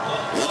Taka.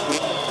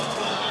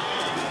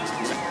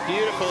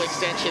 Beautiful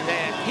extension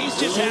there. He's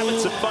just having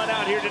some fun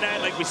out here tonight.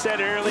 Like we said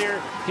earlier,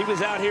 he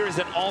was out here as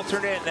an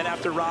alternate, and then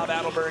after Rob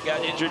Adelberg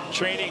got injured in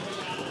training,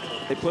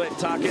 they put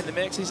Taka in the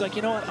mix. He's like,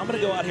 you know what? I'm going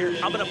to go out here.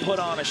 I'm going to put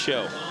on a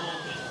show.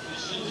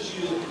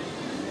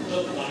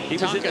 He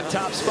was in the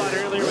top spot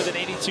earlier with an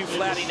 82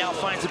 flat. He now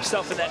finds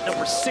himself in that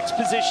number 6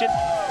 position.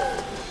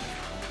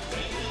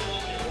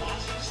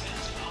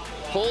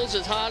 Pulls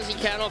as hard as he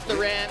can off the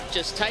ramp,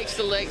 just takes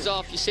the legs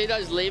off. You see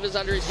those levers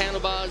under his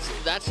handlebars?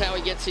 That's how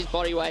he gets his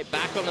body weight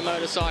back on the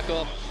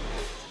motorcycle.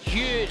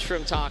 Huge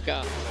from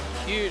Taka.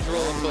 Huge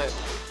roller flip.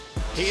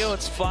 He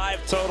owns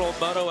 5 total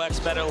Moto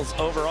X medals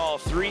overall.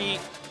 3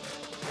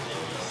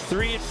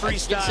 in freestyle,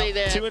 you can see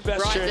there, 2 in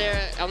best trick. Right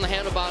there on the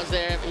handlebars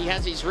there, he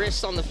has his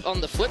wrists on the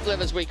flip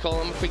levers, we call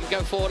them. If we can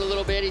go forward a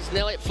little bit, he's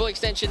nearly at full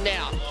extension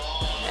now.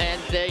 And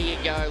there you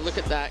go, look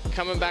at that,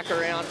 coming back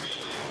around.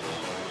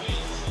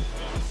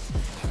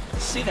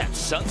 See that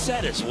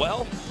sunset as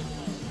well?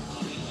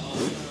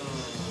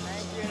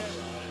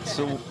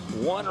 So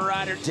 1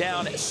 rider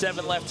down,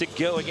 7 left to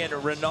go. Again,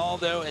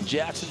 Ronaldo and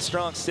Jackson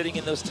Strong sitting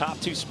in those top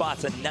 2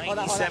 spots, a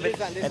 97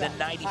 and a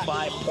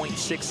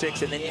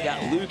 95.66. And then you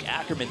got Luke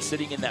Ackerman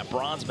sitting in that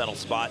bronze medal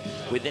spot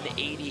with an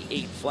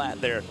 88 flat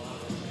there.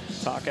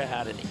 Taka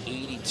had an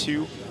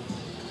 82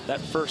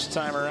 that first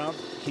time around.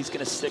 He's going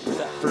to stick with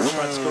that first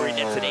run score. He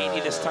gets an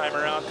 80 this time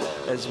around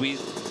as we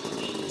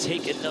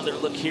take another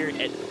look here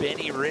at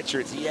Benny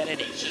Richards. He had an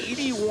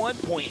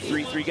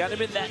 81.33, got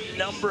him in that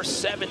number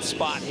 7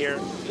 spot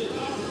here.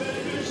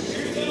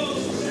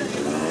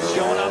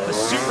 Going off the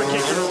super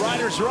kick to the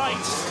rider's right.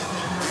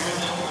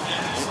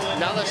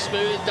 Another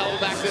smooth double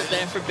backflip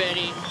there for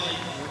Benny.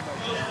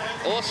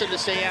 Awesome to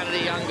see out of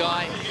the young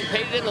guy.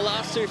 Competed in the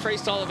last 2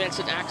 freestyle events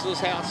at Axel's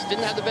house.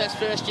 Didn't have the best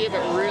first year,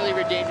 but really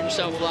redeemed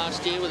himself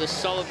last year with a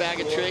solid bag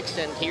of tricks,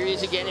 and here he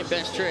is again in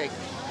Best Trick.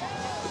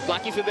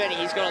 Lucky for Benny,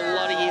 he's got a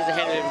lot of years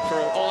ahead of him. For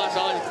all us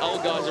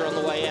old guys are on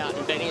the way out,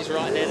 and Benny's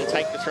right there to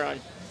take the throne.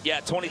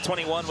 Yeah,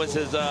 2021 was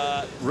his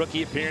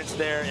rookie appearance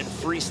there in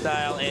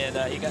freestyle, and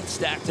he got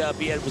stacked up.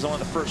 He was one of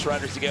the first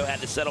riders to go,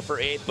 had to settle for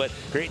 8th, but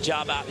great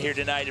job out here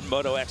tonight in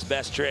Moto X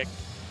Best Trick.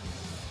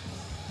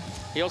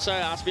 He also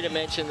asked me to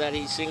mention that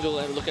he's single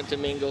and looking to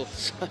mingle.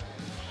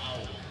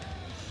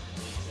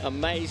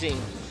 Amazing,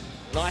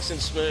 nice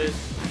and smooth.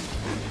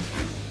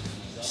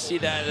 See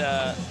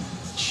that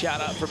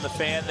shout out from the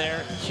fan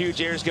there.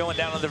 Huge airs going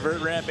down on the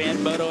vert ramp,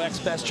 and Moto X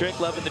Best Trick,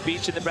 loving the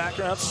beach in the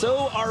background.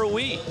 So are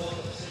we.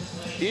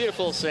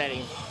 Beautiful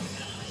setting.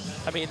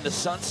 I mean, the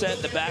sunset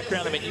in the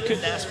background, I mean, you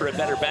couldn't ask for a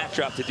better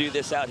backdrop to do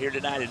this out here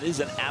tonight. It is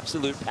an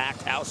absolute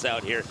packed house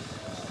out here.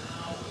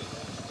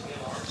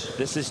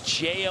 This is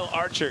J.O.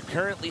 Archer,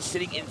 currently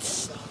sitting in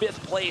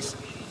 5th place.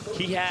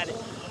 He had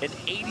an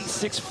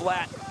 86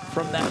 flat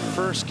from that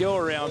first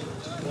go-around.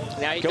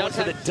 Now he going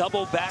for the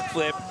double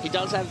backflip. He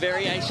does have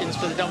variations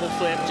for the double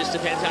flip, just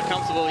depends how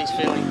comfortable he's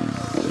feeling.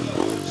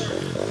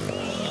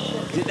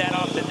 Did that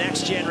off the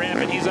next gen ramp,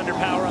 and he's under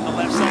power on the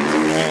left side. So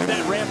he used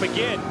that ramp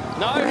again.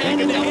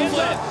 No-handed double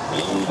flip.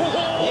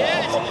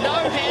 Yes,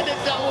 no-handed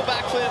double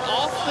backflip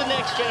off the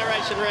next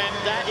generation ramp.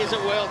 That is a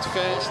world's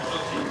first.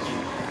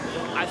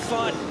 I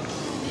thought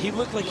he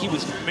looked like he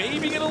was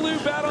maybe going to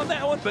loop out on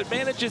that one, but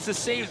manages to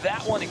save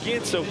that one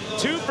again. So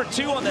 2 for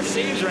 2 on the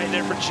saves right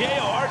there for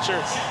J.O.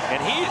 Archer,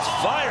 and he is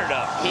fired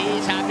up.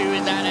 He's happy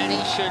with that, and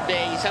he should be.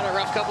 He's had a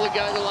rough couple of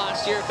goes the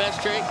last year at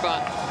Best Trick,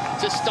 but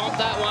to stomp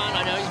that one,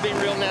 I know he's been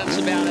real nervous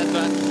about it,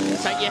 but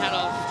take your hat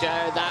off,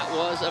 Joe. That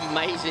was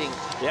amazing.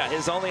 Yeah,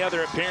 his only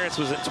other appearance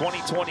was in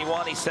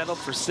 2021. He settled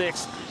for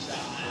 6th.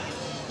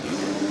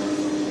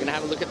 Gonna to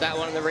have a look at that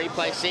one in the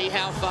replay. See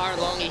how far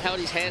along he held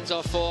his hands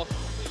off for.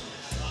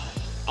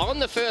 On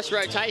the first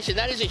rotation,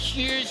 that is a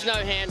huge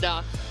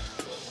no-hander.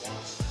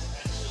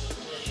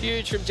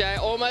 Huge from Jay.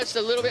 Almost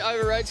a little bit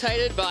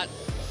over-rotated, but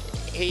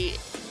he,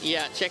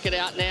 yeah, check it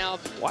out now.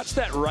 Watch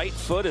that right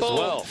foot as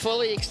well.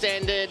 Fully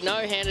extended,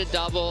 no-handed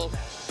double.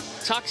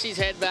 Tucks his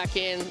head back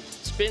in,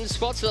 spins,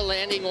 spots the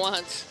landing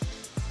once.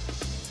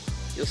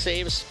 You'll see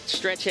him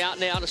stretch out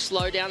now to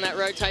slow down that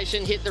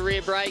rotation, hit the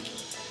rear brake.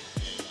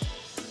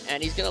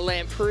 And he's gonna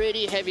land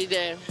pretty heavy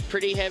there,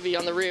 pretty heavy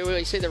on the rear wheel.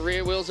 You see the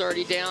rear wheel's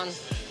already down.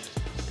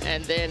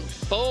 And then,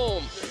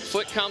 boom,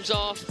 foot comes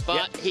off,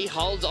 but he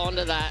holds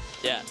onto that.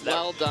 Yeah,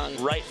 well done.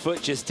 Right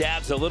foot just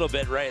dabs a little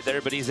bit right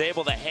there, but he's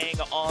able to hang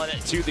on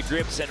to the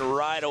grips and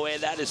ride away.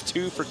 That is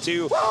 2 for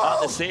 2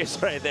 on the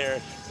saves right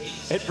there.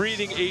 And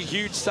breathing a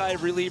huge sigh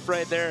of relief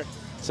right there.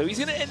 So he's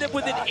going to end up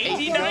with an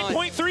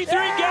 89.33.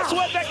 Guess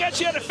what? That got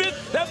you out of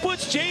 5th. That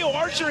puts J.O.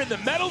 Archer in the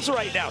medals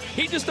right now.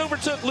 He just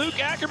overtook Luke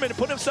Ackerman and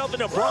put himself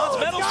in a bronze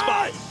medal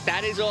spot.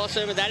 That is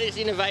awesome. That is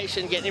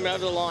innovation, getting him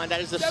over the line.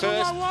 That is the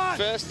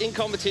first in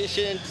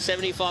competition,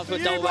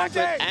 75-foot double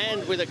backflip,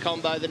 and with a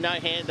combo, the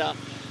no-hander.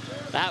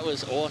 That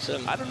was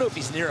awesome. I don't know if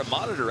he's near a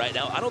monitor right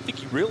now. I don't think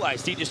he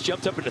realized he just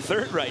jumped up into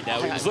 3rd right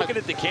now. He was looking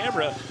at the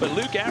camera, but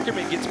Luke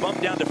Ackerman gets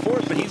bumped down to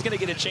 4th, but he's going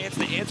to get a chance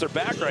to answer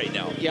back right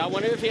now. Yeah, I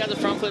wonder if he has a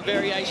front flip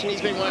variation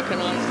he's been working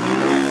on.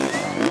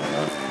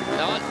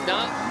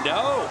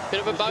 No.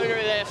 Bit of a boner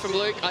there from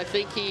Luke. I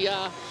think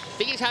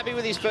he's happy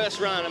with his first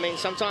run. I mean,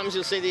 sometimes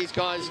you'll see these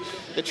guys,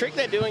 the trick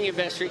they're doing in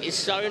Best Trick is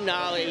so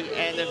gnarly,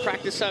 and they've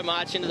practiced so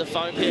much into the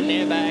foam pit and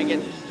airbag,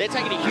 and they're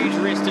taking a huge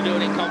risk to do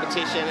it in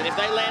competition. And if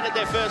they landed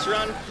their first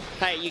run,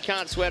 hey, you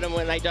can't sweat them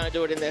when they don't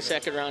do it in their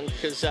second run,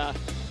 because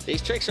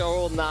these tricks are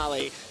all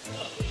gnarly.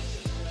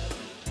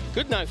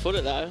 Good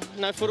no-footer, though.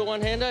 No-footer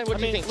one-hander. What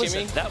do you think,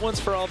 Jimmy? That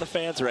one's for all the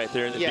fans right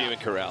there in the viewing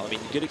corral. I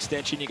mean, good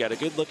extension. You got a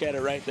good look at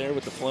it right there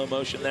with the flow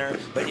motion there.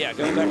 But, yeah,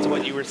 going back to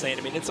what you were saying,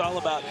 I mean, it's all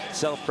about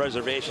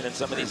self-preservation, and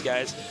some of these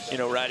guys, you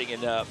know, riding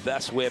in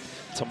Best Whip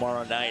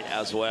tomorrow night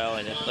as well.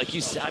 And like you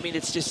said, I mean,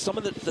 it's just some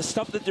of the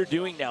stuff that they're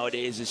doing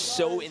nowadays is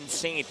so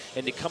insane.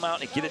 And to come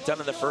out and get it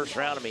done in the first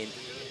round, I mean,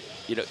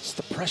 you know, just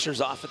the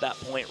pressure's off at that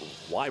point.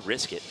 Why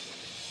risk it?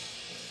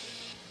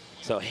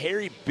 So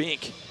Harry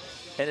Bink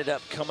ended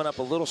up coming up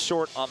a little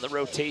short on the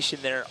rotation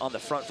there on the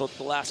front foot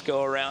the last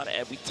go around,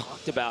 and we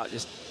talked about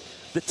just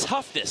the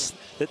toughness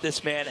that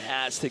this man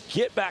has to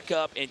get back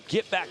up and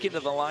get back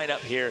into the lineup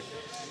here.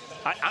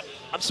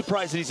 I'm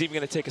surprised that he's even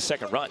going to take a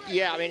second run.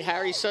 Yeah, I mean,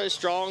 Harry's so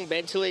strong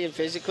mentally and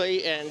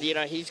physically, and, you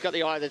know, he's got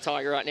the eye of the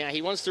tiger right now.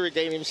 He wants to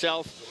redeem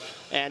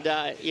himself, and,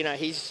 you know,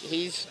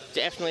 he's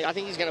definitely, I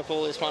think he's going to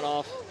pull this one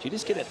off. Did you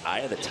just get an eye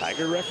of the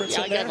tiger reference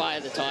in there? Yeah, I got eye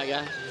of the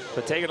tiger.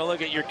 But taking a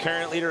look at your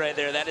current leader right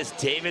there, that is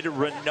David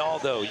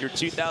Ronaldo, your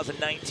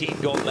 2019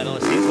 gold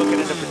medalist. He's looking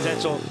at a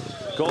potential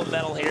gold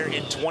medal here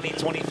in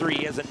 2023.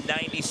 He has a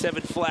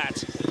 97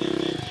 flat.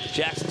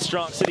 Jackson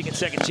Strong sitting in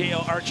 2nd.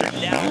 J.O. Archer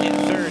now in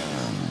 3rd.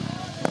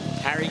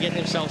 Harry getting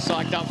himself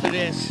psyched up for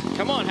this.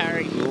 Come on,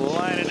 Harry.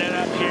 Lining it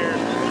up here.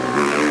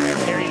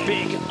 Harry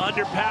Bink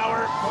under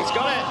power. He's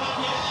got it.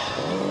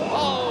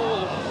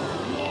 Oh,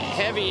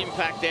 heavy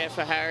impact there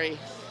for Harry.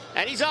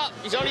 And he's up.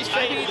 He's on his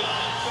feet. I mean,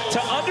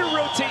 to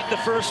under-rotate the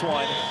first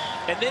one,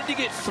 and then to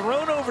get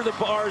thrown over the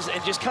bars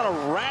and just kind of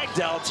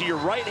ragdoll to your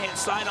right-hand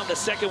side on the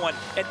second one,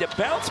 and to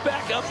bounce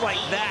back up like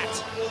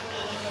that.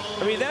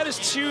 I mean, that is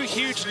 2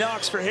 huge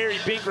knocks for Harry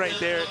Bink right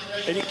there,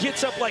 and he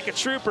gets up like a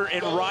trooper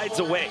and rides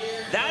away.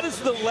 That is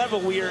the level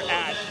we are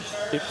at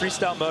in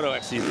freestyle Moto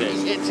X these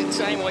days. It's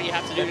insane what you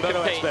have to do to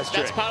compete.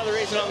 That's part of the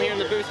reason I'm here in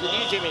the booth with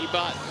you, Jimmy,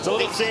 but it's a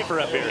little safer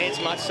up here. It's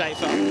much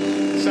safer.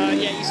 So,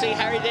 yeah, you see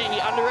Harry there, he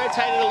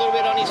under-rotated a little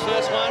bit on his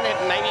first one,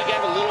 and maybe he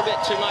gave a little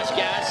bit too much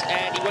gas,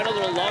 and he went a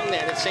little long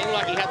there. It seemed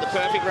like he had the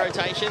perfect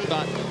rotation,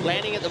 but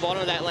landing at the bottom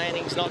of that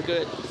landing is not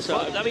good. So,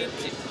 well, I mean,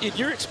 in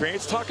your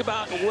experience, talk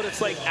about what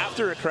it's like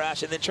after a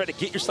crash, and then try to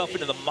get yourself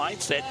into the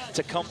mindset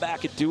to come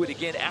back and do it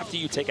again after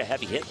you take a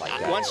heavy hit like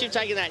that. Once you've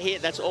taken that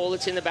hit, that's all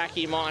that's in the back of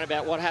your mind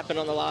about what happened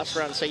on the last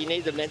run. So you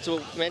need the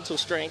mental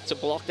strength to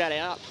block that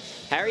out.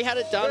 Harry had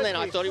it done then.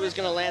 I thought he was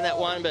going to land that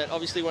one, but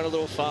obviously went a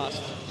little fast.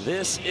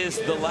 This is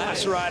the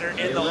last rider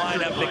in the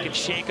lineup that can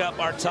shake up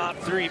our top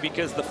 3,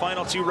 because the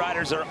final 2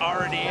 riders are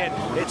already in.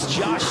 It's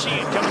Josh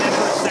Sheen coming in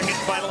for a second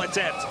final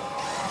attempt.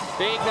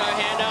 Big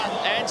no-hander,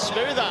 and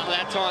smoother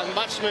that time,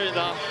 much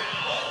smoother.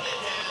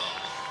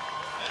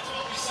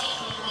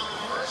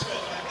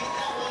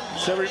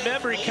 So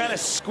remember, he kind of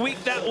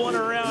squeaked that one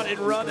around and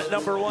run at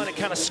number 1 and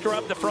kind of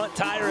scrubbed the front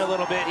tire a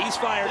little bit. He's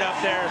fired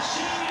up there.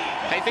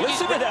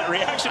 Listen to that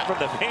reaction from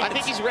the fans. I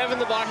think he's revving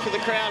the bike for the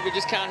crowd. We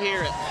just can't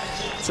hear it.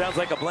 Sounds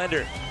like a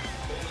blender.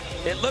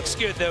 It looks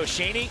good, though,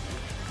 Shaney.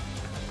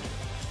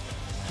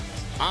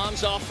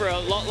 Arms off for a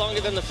lot longer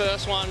than the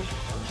first one.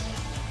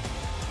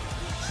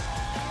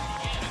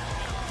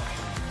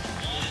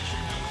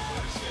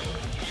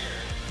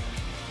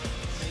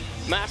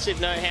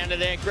 Massive no-hander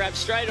there. Grabbed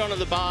straight onto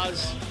the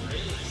bars.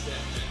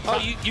 Oh,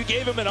 you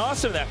gave him an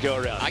awesome that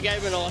go-around. I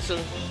gave him an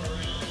awesome.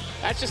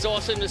 That's just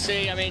awesome to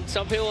see. I mean,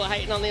 some people are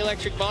hating on the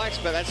electric bikes,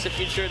 but that's the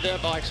future of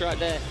dirt bikes right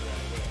there.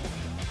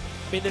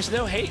 I mean, there's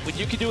no hate. When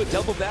you can do a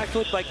double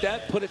backflip like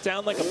that, put it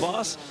down like a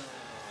boss.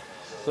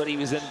 But he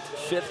was in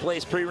 5th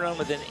place pre-run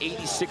with an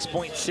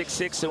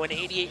 86.66, so an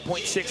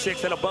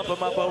 88.66. That'll bump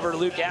him up over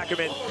Luke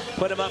Ackerman,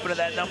 put him up into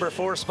that number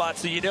 4 spot.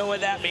 So you know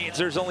what that means.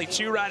 There's only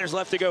 2 riders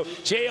left to go.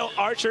 J.O.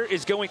 Archer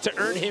is going to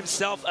earn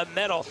himself a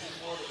medal.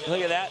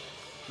 Look at that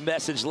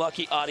message,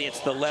 lucky audience.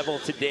 The level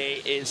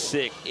today is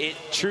sick. It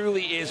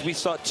truly is. We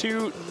saw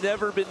 2,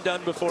 never been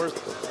done before.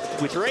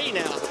 With 3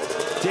 now.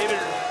 David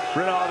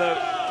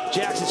Ronaldo,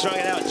 Jackson Strong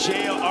it out,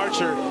 J.O.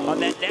 Archer on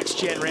that next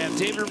gen ramp.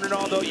 David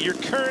Ronaldo, your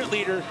current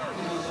leader,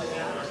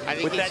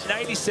 with that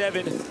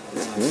 97. Not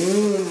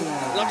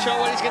sure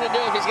what he's going to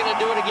do, if he's going to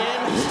do it again.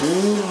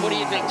 What do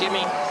you think, Jimmy?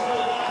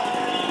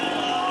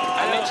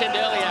 I mentioned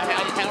earlier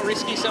how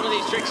risky some of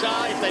these tricks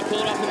are. If they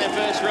pull it off in their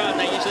first run,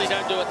 they usually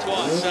don't do it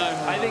twice. So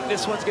I think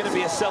this one's going to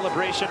be a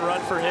celebration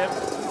run for him.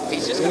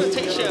 He's just got a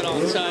t-shirt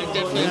on, so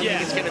definitely I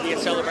think it's going to be a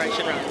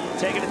celebration run.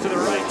 Taking it to the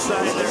right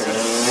side there.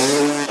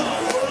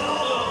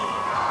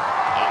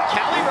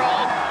 Cali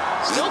roll,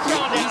 still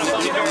throwing down a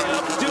body barrel.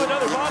 Do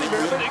another body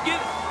barrel, but again,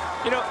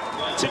 you know,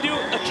 to do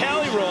a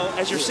Cali roll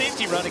as your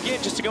safety run,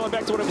 again, just to going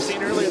back to what I was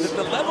saying earlier,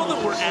 the level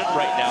that we're at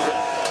right now.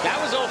 That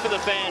was all for the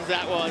fans,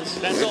 that was.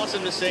 That's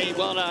awesome to see.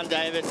 Well done,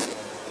 David.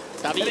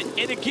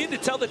 And again, to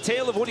tell the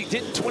tale of what he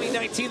did in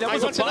 2019, that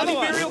was a body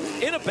burial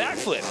in a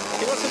backflip.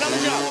 He wants another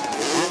jump.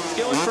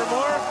 Going for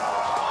more.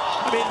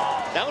 I mean,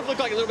 that would look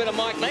like a little bit of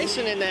Mike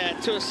Mason in there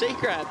to a C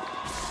grab.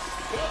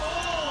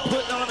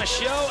 Putting on a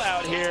show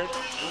out here.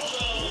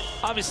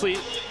 Obviously,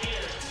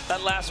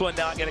 that last one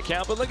not going to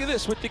count, but look at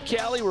this with the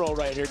Cali roll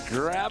right here.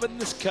 Grabbing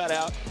this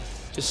cutout,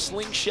 just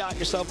slingshot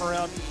yourself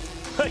around.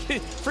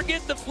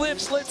 Forget the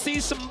flips. Let's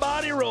see some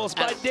body rolls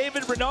by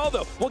David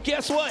Ronaldo. Well,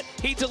 guess what?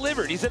 He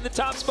delivered. He's in the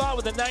top spot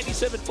with a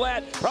 97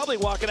 flat, probably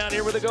walking out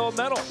here with a gold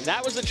medal.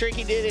 That was the trick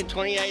he did in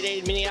 2018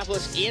 in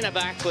Minneapolis in a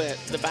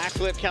backflip. The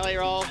backflip Cali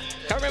roll.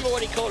 Can't remember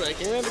what he called it.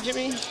 Can you remember,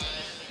 Jimmy?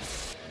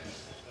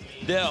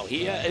 No,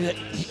 he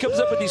comes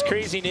up with these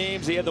crazy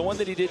names. He had the one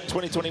that he did in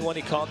 2021.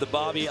 He called the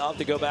Bobby. I'll have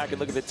to go back and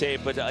look at the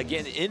tape. But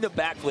again, in the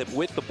backflip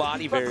with the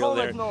body burial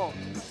there.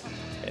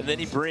 And then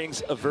he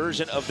brings a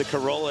version of the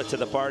Corolla to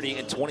the party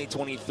in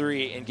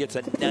 2023 and gets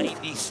a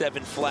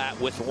 97 flat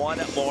with one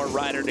more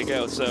rider to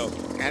go. So,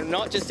 and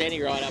not just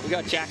any rider. We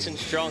got Jackson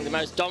Strong, the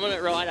most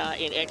dominant rider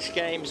in X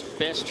Games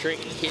Best Trick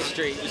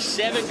history, with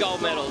 7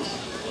 gold medals.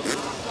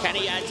 Can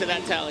he add to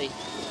that tally?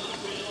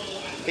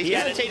 He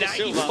had a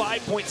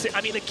 95.6.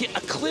 I mean, a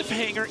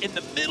cliffhanger in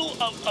the middle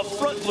of a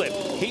front flip.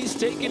 He's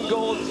taken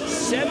gold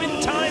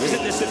 7 times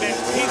in this event.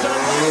 He's on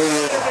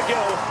one to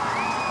go.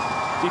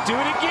 You do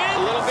it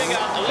again? A little bigger.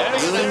 A little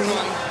bigger than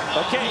one.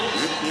 Okay.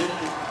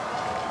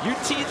 You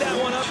teed that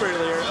one up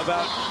earlier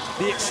about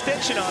the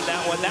extension on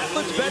that one. That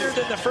looked better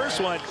than the first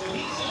one.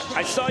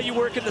 I saw you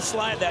working the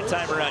slide that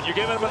time around. You're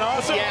giving him an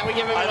awesome? Yeah, we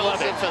give him an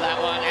awesome for that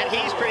one. And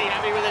he's pretty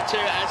happy with it too,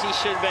 as he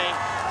should be.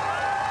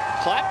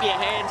 Clap your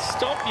hands,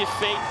 stomp your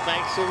feet,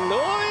 make some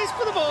noise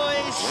for the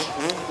boys.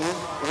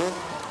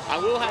 I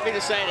will happy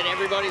to say that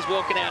everybody's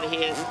walking out of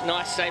here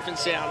nice, safe and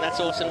sound. That's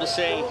awesome to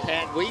see.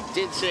 And we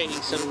did see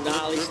some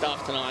gnarly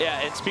stuff tonight. Yeah,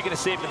 and speaking of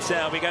safe and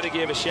sound, we got to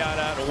give a shout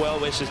out and well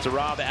wishes to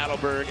Rob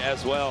Adelberg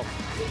as well.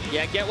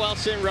 Yeah, get well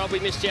soon, Rob. We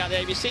missed you out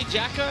there. You see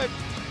Jacko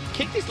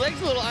kicked his legs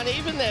a little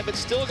uneven there, but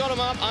still got him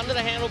up under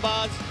the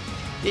handlebars.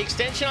 The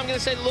extension, I'm going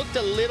to say, looked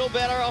a little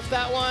better off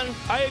that one.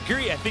 I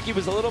agree. I think he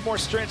was a little more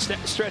stretched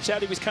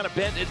out. He was kind of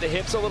bent in the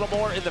hips a little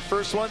more in the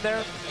first one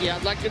there. Yeah,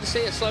 I'd like to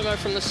see a slow-mo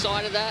from the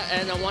side of that,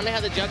 and I wonder how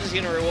the judge is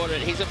going to reward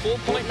it. He's a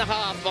 4.5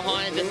 points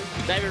behind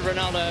David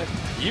Ronaldo.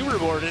 You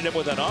rewarded him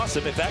with an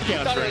awesome, if that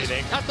counts for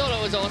anything. I thought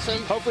it was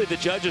awesome. Hopefully the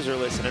judges are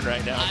listening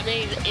right now. I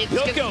mean,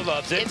 Bilko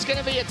loves it. It's going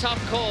to be a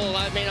tough call.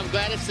 I mean, I'm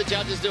glad it's the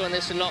judges doing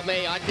this and not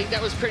me. I think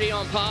that was pretty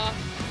on par.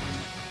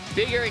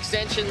 Bigger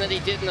extension than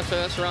he did in the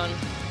first run.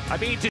 I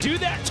mean, to do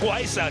that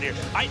twice out here,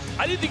 I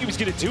didn't think he was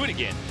going to do it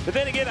again. But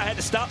then again, I had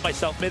to stop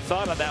myself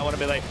mid-thought on that one and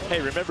be like, hey,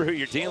 remember who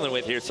you're dealing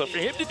with here. So for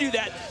him to do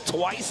that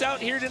twice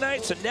out here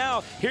tonight, so now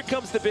here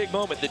comes the big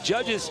moment. The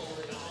judges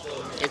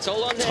it's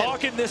all on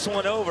talking this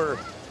one over.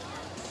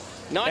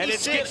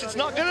 96, it's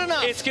not good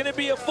enough. It's going to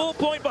be a full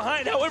point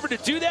behind. However, to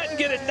do that and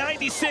get a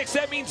 96,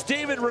 that means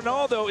David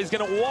Ronaldo is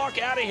going to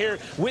walk out of here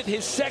with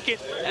his second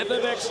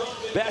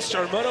MMX Best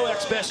or Moto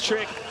X Best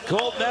Trick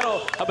gold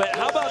medal. But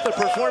how about the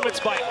performance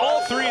by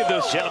all 3 of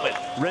those gentlemen?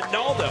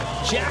 Ronaldo,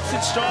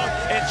 Jackson Strong,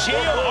 and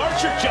J.O.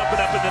 Archer jumping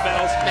up in the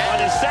medals on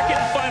his second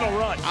and final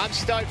run. I'm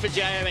stoked for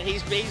J.O. and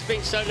he's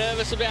been so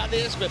nervous about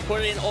this, but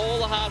put in all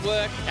the hard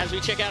work as we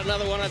check out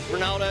another one of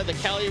Ronaldo, the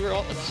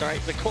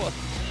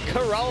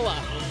Corolla.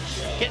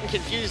 Getting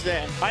confused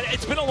there.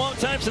 It's been a long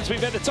time since we've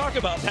had to talk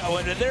about that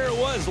one, and there it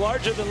was,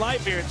 larger than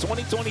life here in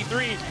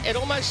 2023. It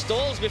almost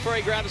stalls before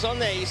he grabs on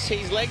there.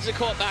 His legs are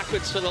caught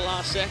backwards for the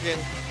last second.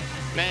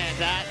 Man,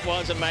 that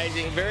was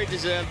amazing. Very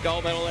deserved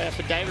gold medal there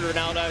for David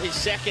Ronaldo, his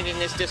second in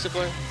this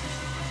discipline.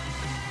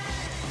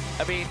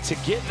 I mean, to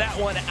get that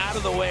one out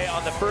of the way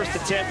on the first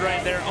attempt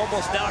right there,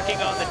 almost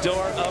knocking on the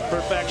door of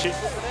perfection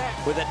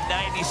with a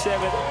 97.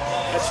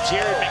 That's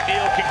Jared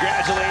McNeil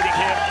congratulating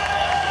him.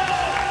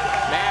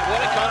 Man,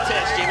 what a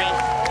contest, Jimmy.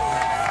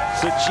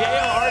 So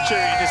J.O. Archer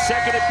in his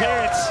second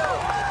appearance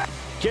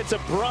gets a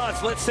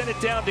bronze. Let's send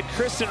it down to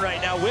Kristen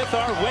right now with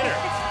our winner.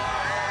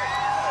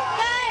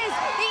 Guys,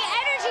 the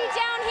energy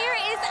down here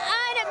is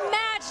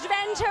unmatched.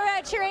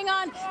 Ventura cheering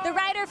on the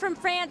rider from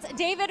France,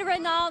 David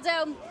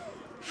Ronaldo.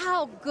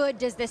 How good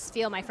does this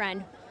feel, my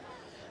friend?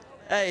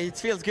 Hey, it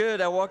feels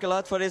good. I work a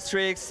lot for these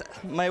tricks.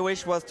 My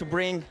wish was to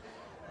bring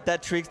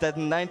that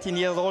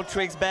 19-year-old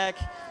tricks back.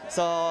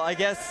 So I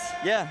guess,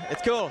 yeah,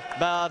 it's cool.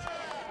 But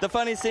the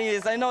funny thing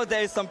is, I know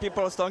there's some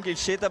people talking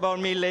shit about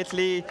me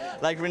lately,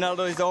 like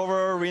Ronaldo is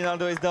over,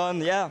 Ronaldo is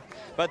done, yeah.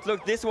 But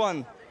look, this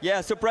one,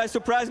 yeah, surprise,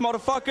 surprise,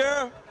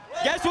 motherfucker!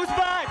 Guess who's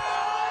back?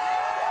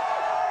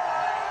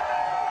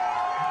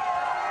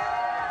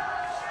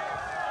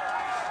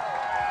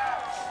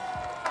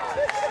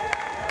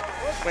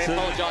 We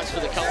apologise for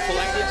the colourful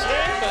language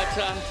there,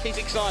 but he's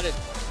excited.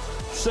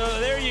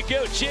 So there you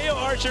go. J.O.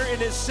 Archer in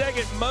his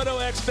second Moto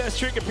X Best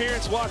Trick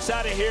appearance walks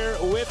out of here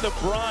with the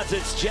bronze.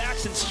 It's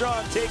Jackson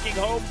Strong taking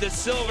home the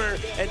silver,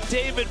 and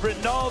David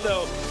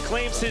Ronaldo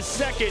claims his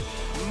second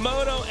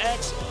Moto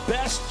X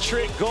Best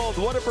Trick gold.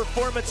 What a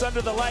performance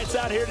under the lights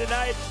out here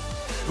tonight.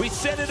 We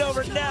send it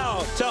over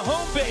now to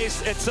home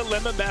base at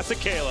Salima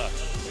Masekela.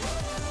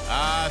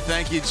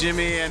 Thank you,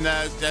 Jimmy. And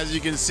as you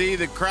can see,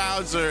 the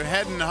crowds are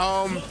heading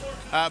home.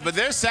 But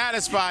they're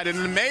satisfied.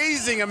 An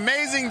amazing,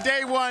 amazing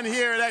day one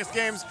here at X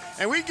Games.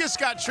 And we just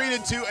got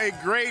treated to a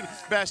great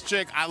best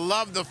trick. I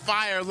love the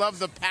fire, love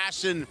the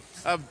passion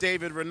of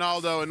David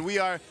Ronaldo. And we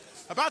are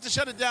about to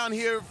shut it down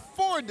here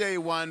for day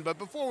one. But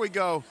before we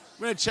go,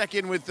 we're going to check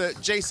in with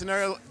Jason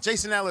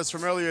Ellis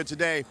from earlier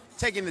today,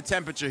 taking the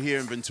temperature here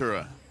in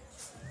Ventura.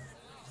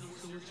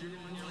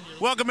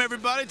 Welcome,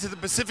 everybody, to the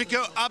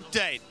Pacifico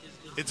Update.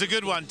 It's a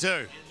good one,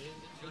 too.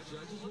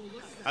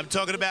 I'm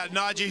talking about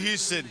Nigel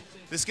Houston.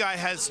 This guy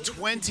has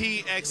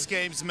 20 X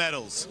Games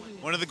medals,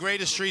 one of the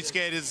greatest street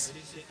skaters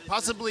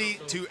possibly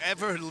to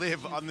ever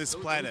live on this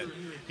planet.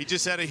 He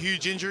just had a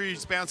huge injury.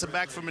 He's bouncing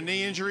back from a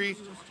knee injury,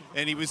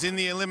 and he was in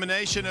the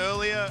elimination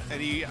earlier, and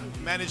he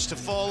managed to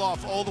fall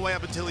off all the way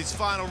up until his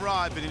final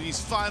ride. But in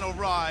his final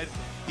ride,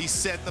 he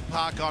set the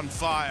park on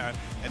fire,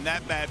 and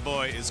that bad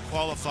boy is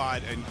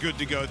qualified and good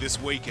to go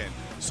this weekend.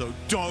 So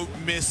don't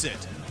miss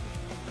it.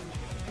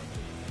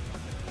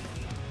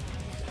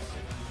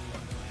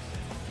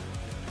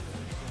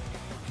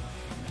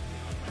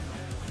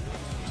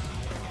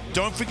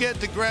 Don't forget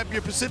to grab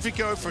your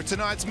Pacifico for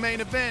tonight's main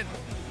event.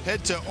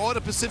 Head to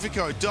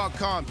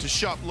orderpacifico.com to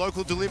shop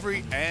local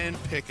delivery and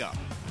pickup.